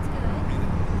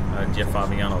 Jeff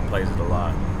Fabiano plays it a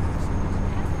lot.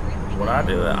 Would I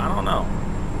do it? I don't know.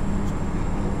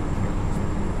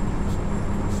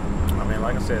 I mean,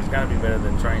 like I said, it's got to be better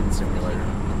than Train Simulator.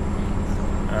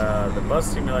 The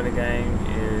bus simulator game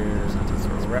is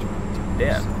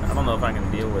death. I don't know if I can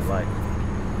deal with like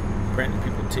printing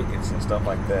people tickets and stuff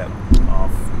like that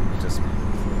off just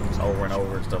over and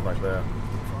over and stuff like that.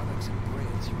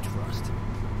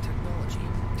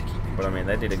 But I mean,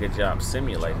 they did a good job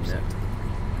simulating it.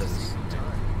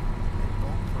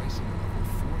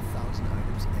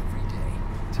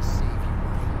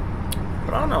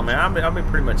 But I don't know, man. I'll be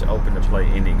pretty much open to play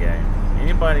any game.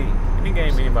 Any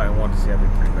game anybody wants to see, I'll be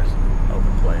pretty much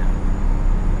open to playing.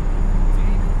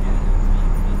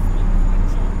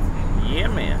 Yeah,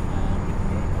 man.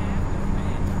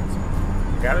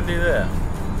 Gotta do that.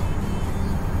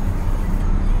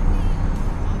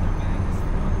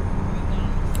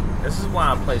 This is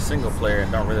why I play single player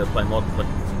and don't really play multiplayer,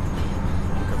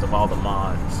 because of all the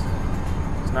mods.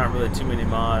 There's not really too many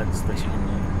mods that you can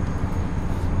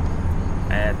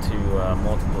add to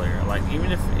multiplayer. Like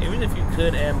even if you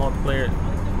could add multiplayer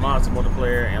mods to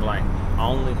multiplayer and like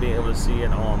only be able to see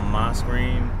it on my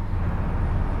screen,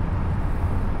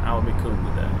 I would be cool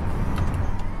with that.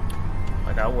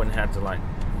 Like I wouldn't have to like,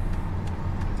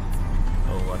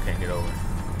 oh, I can't get over.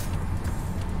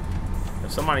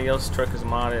 If somebody else's truck is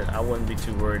modded, I wouldn't be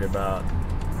too worried about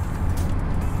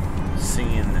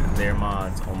seeing their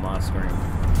mods on my screen.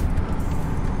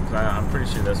 I'm pretty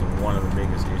sure that's one of the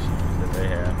biggest issues that they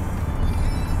have.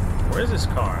 Where is this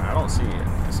car? I don't see it.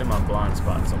 It's in my blind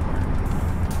spot somewhere.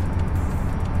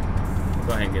 We'll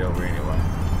go ahead and get over anyway.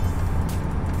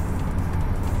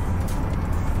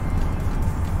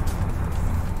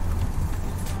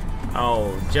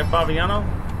 Oh, Jeff Fabiano?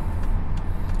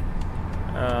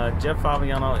 Jeff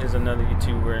Fabiano is another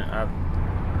YouTuber. I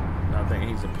think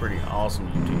he's a pretty awesome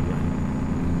YouTuber.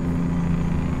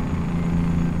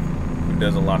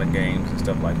 Does a lot of games and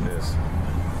stuff like this.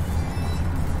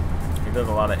 He does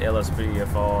a lot of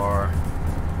LSPFR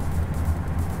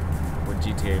with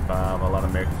GTA 5, a lot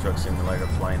of American Truck Simulator,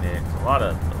 Plane X, a lot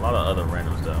of other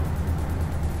random stuff.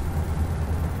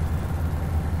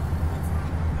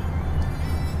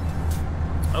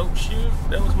 Oh shoot,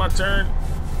 that was my turn.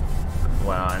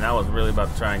 Wow, and I was really about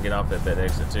to try and get off that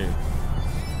exit too.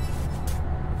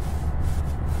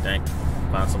 Dang,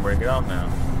 find somewhere to get off now.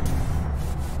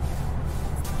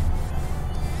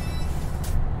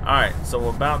 Alright, so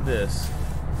about this,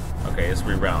 okay, it's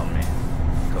rerouting me.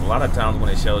 Because a lot of times when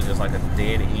it shows just like a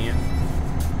dead end,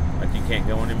 like you can't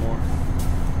go anymore,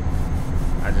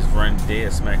 I just run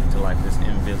dead smack into like this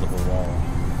invisible wall.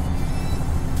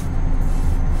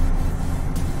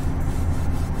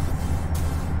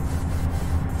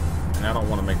 And I don't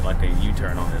want to make like a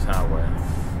U-turn on this highway.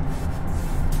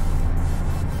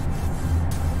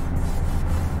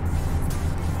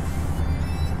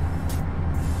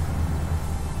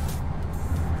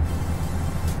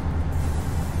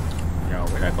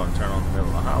 We're not going to turn on the middle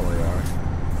of the highway, are we?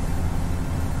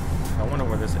 I wonder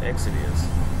where this exit is.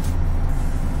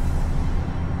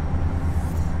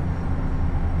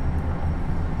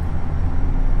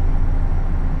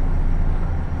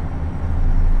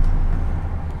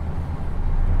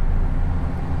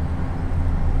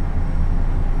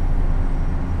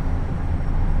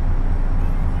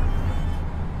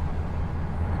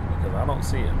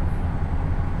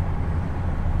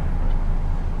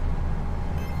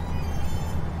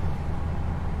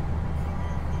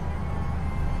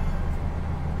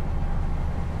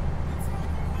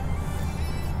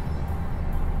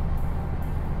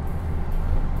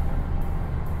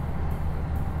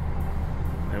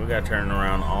 And we gotta turn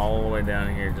around all the way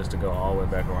down here just to go all the way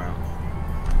back around.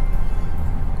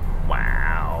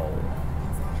 Wow.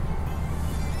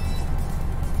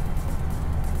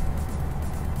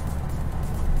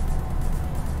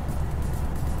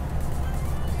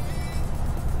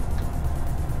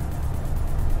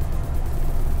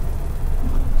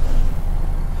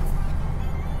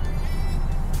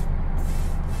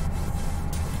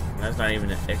 That's not even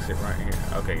an exit right here.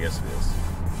 Okay, yes it is.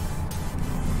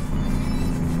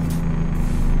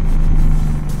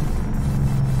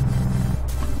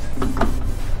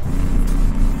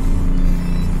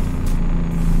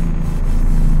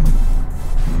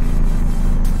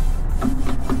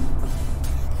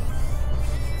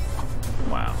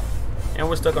 Wow. And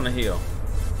we're stuck on the hill.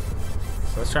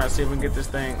 So let's try to see if we can get this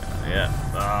thing. Yeah.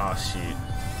 Oh, shoot.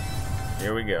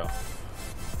 Here we go.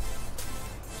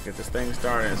 Get this thing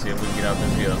started and see if we can get out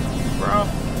this hill. Bro,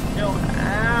 yo,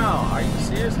 ow. Are you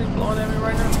seriously blowing at me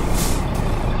right now?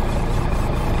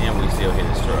 And we still hit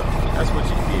his truck. That's what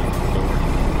you did, Lord.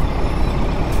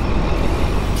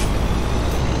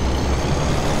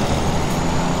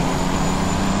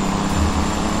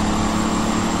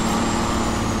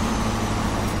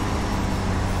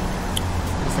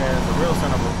 He said the real son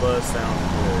of a buzz sounds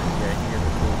good. Yeah, he is a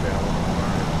cool guy with a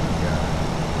burner. Yeah.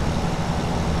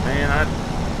 Man, I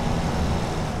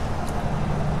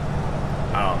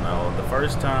don't know. The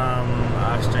first time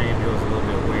I streamed, it was a little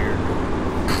bit weird.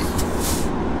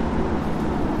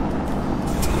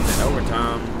 And over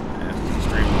time, as you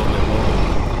stream a little bit more,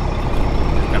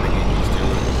 you kind of get used to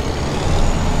it.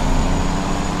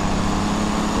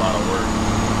 A lot of work.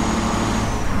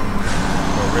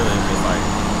 But really, it's just like,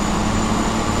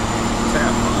 just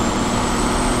have fun.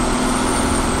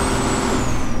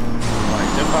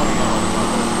 Like, just probably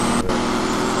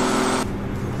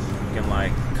you can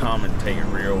like commentate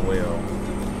real well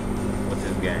with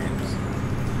his games.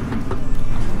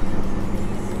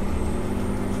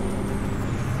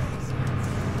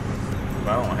 If I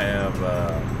don't have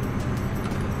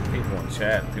people in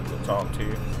chat, people to talk to,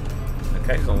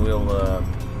 occasionally we'll,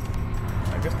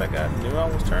 I guess that guy knew I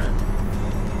was turning.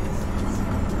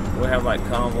 We'll have like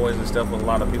convoys and stuff with a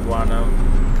lot of people I know.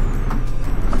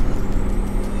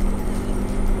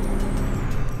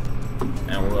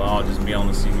 And we'll all just be on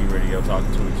the CB radio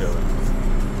talking to each other.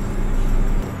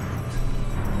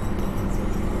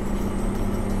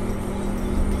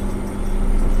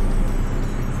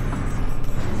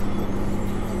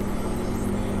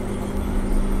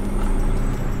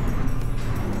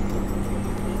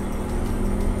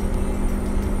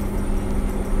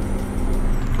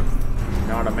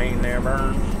 Know what I mean there,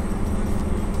 Burns?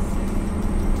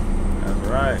 That's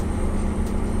right.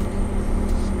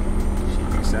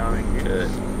 She be sounding good.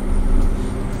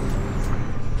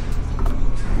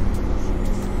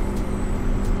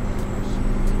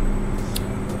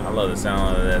 I love the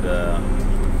sound of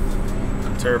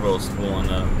that turbo spooling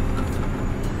up.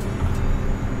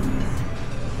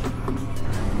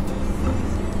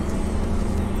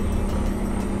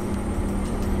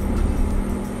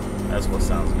 That's what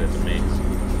sounds good to me.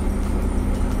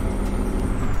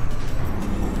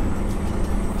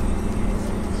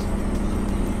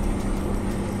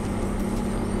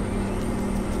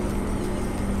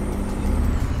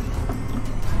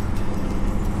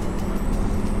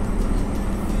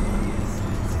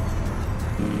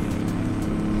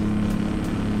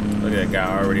 Look at that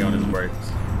guy already on his brakes.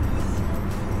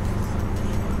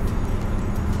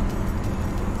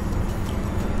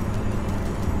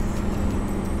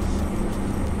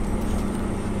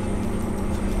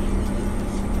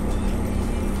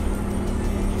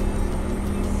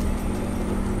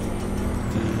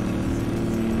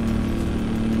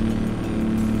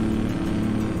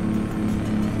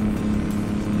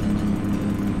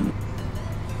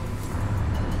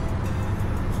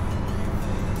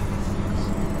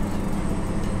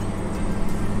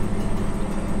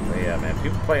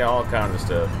 People play all kinds of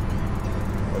stuff.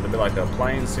 Whether it be like a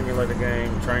plane simulator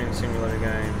game, train simulator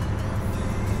game,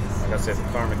 like I said, the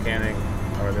car mechanic,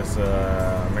 or this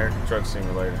American truck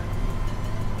simulator.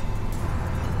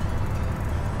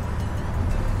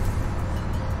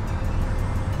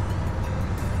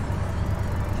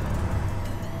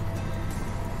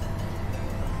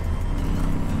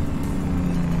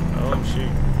 Oh shoot.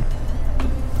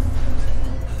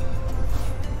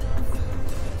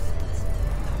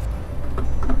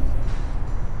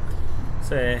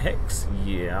 Say Hex,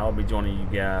 yeah, I'll be joining you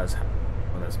guys.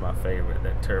 Well, that's my favorite,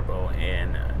 that Turbo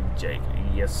and Jake.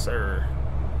 Yes, sir.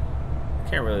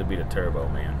 Can't really beat a Turbo,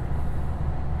 man.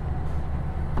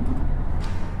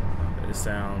 It just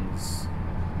sounds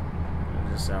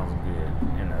good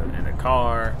in a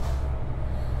car.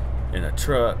 in a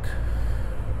truck,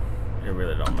 it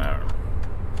really don't matter.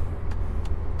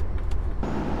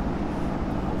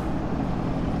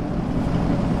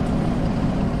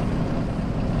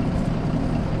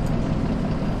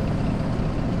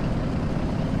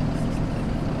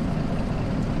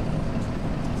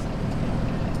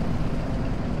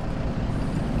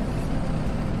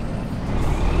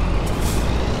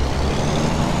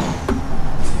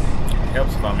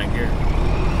 Helps if I'm in gear.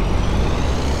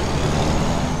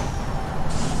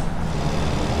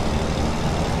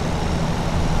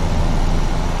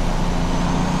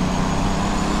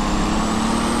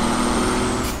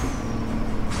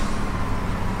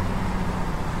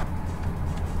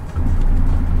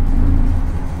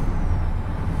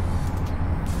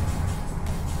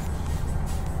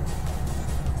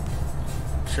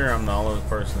 Sure, I'm the only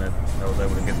person that was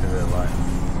able to get through that light.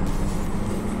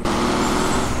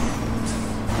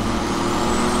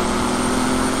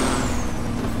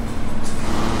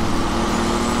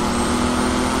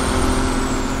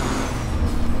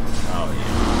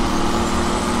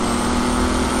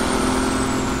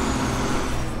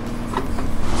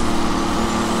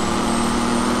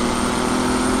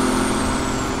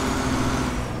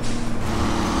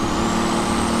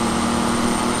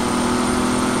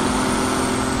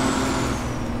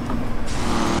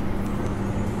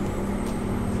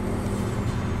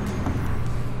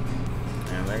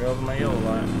 There goes my yellow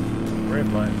light,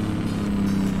 red light.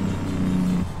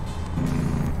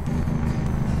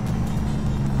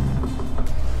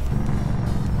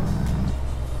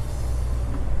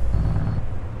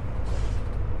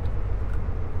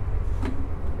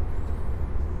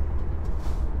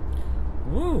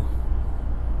 Woo!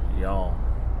 Y'all.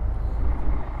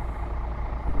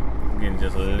 I'm getting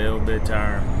just a little bit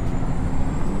tired.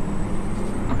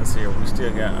 Let's see, we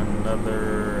still got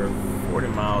another 40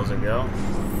 miles to go.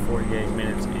 48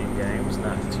 minutes in game, it's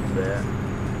not too bad.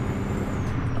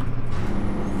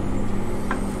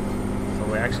 So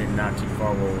we're actually not too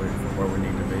far from where we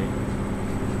need to be.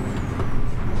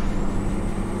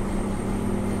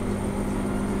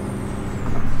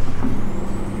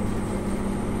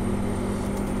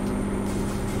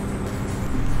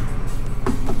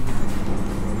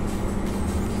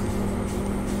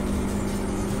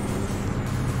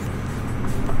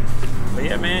 But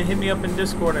yeah, man, hit me up in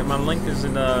Discord. My link is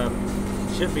in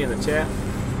should be in the chat.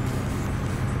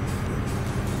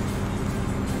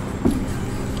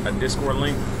 A Discord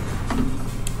link.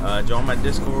 Join my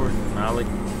Discord. I'll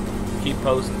keep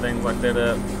posting things like that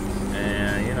up.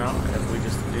 And you know, if we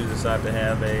just do decide to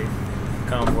have a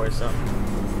convoy or something,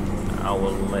 I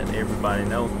will let everybody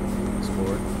know.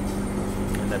 Discord,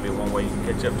 and that'd be one way you can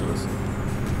catch up to us.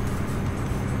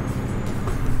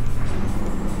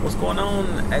 What's going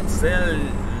on, Excel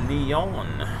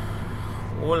Leon?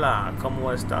 Hola,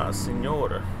 ¿cómo está,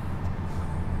 señor?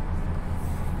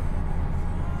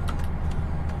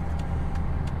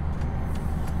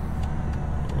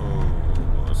 Oh,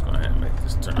 let's go ahead and make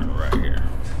this turn right here.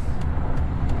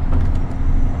 I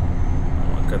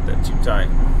don't want to cut that too tight.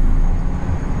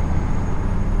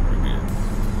 We're good.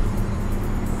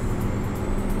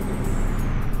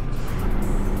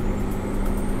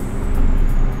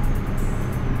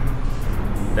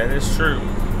 That is true.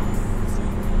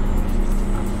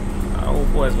 Oh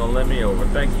boy's gonna let me over.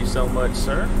 Thank you so much,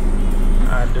 sir.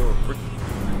 I do appreciate it.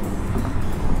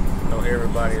 I know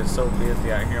everybody is so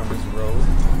busy out here on this road.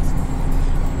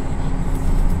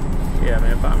 Yeah,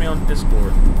 man, find me on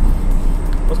Discord.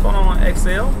 What's going on,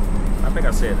 XL? I think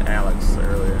I said Alex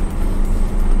earlier.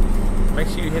 Make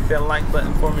sure you hit that like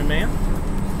button for me, man.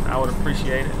 I would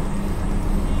appreciate it.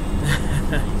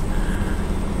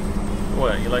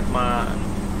 What, you like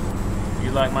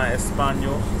my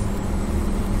Espanol?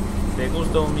 ¿Te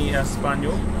gustó mi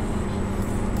español?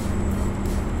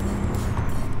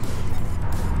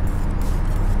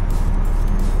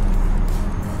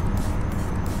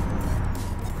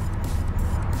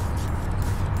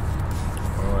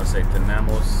 What do I say?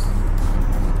 Tenemos.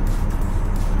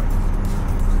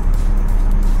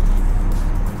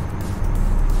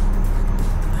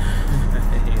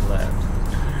 He laughed.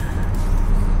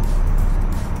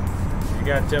 You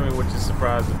gotta tell me what you're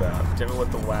surprised about. Tell me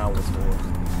what the wow was for.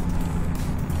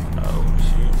 Oh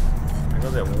shoot. There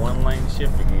goes that one lane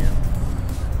shift again.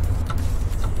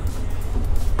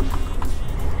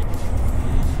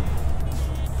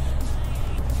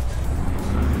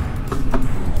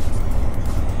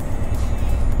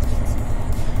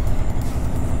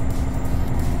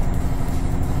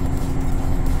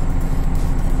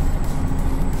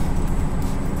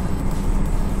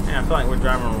 Man, I feel like we're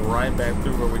driving right back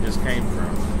through where we just came from.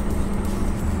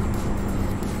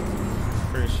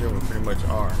 Pretty sure we pretty much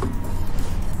are.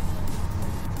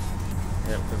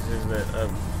 Yep, because here's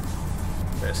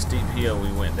that steep hill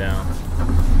we went down.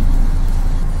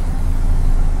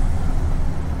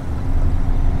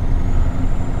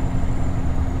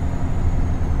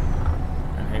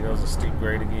 And here goes a steep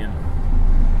grade again.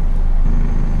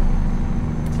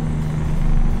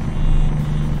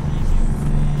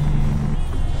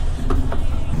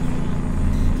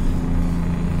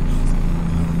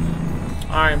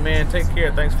 Alright, man, take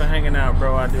care. Thanks for hanging out,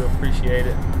 bro. I do appreciate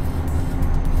it.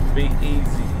 Be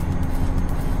easy.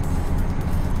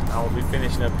 I will be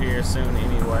finishing up here soon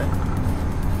anyway.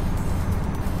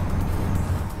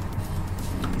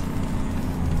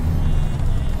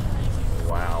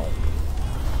 Wow.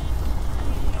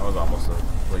 That was almost a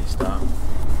complete stop.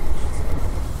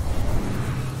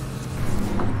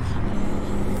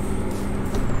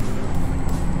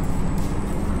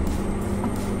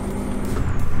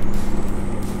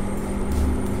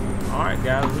 Alright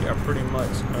guys, we are pretty much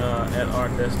at our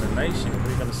destination.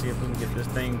 We're going to see if we can get this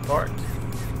thing parked.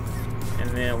 And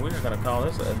then we're going to call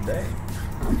this a day.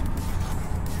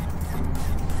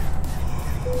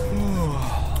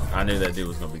 I knew that dude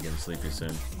was going to be getting sleepy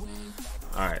soon.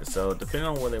 Alright, so depending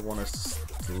on where they want us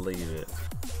to leave it,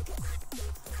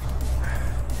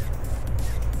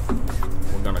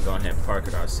 we're going to go ahead and park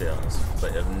it ourselves.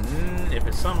 But if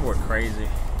it's somewhere crazy,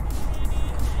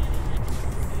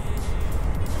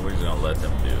 we're just gonna let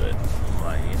them do it.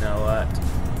 Like, you know what?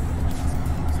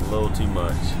 It's a little too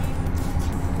much.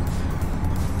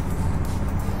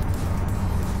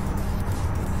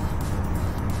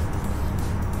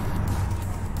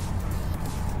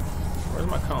 Where's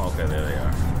my cone? Okay, there they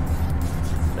are.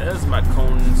 There's my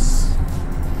cones.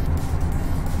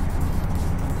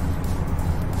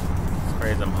 It's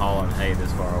crazy I'm hauling hay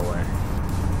this far away.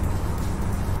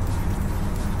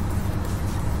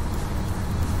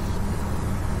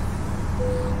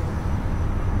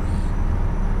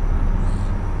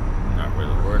 Not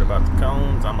really worried about the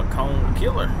cones. I'm a cone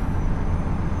killer.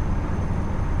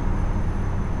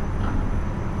 I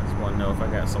just want to know if I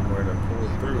got somewhere to pull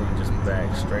through and just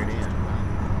bag straight in.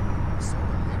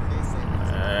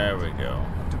 There we go.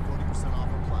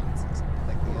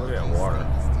 Look at that water.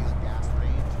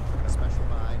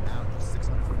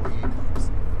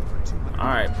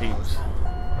 Alright, peeps.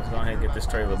 Let's go ahead and get this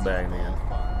trailer bagged in.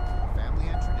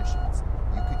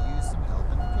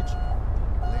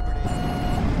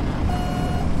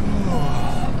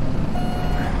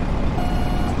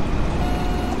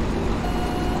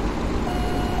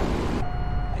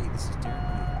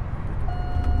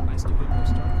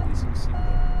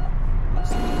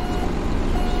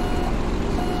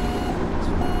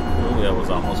 That was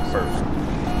almost perfect.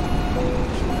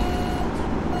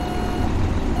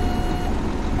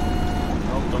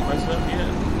 Oh, don't mess it up yet.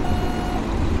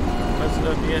 Don't mess it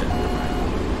up yet.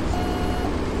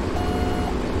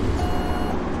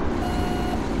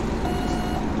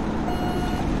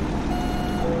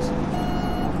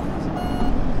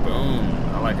 Boom.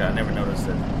 I like how I never noticed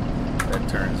that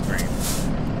turns green.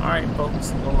 Alright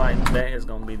folks, look like that is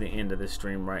going to be the end of this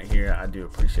stream right here. I do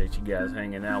appreciate you guys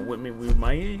hanging out with me. We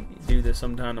might do this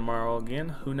sometime tomorrow again.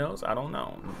 Who knows? I don't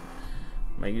know.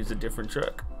 May use a different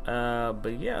truck.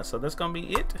 But yeah, so that's going to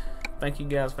be it. Thank you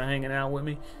guys for hanging out with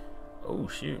me. Oh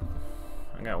shoot.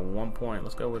 I got 1 point.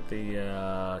 Let's go with the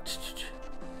let's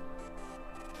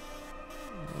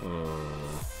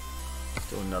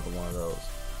do another one of those.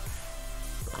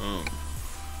 Boom.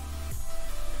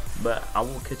 But I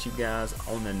will catch you guys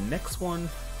on the next one.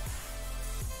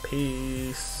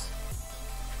 Peace.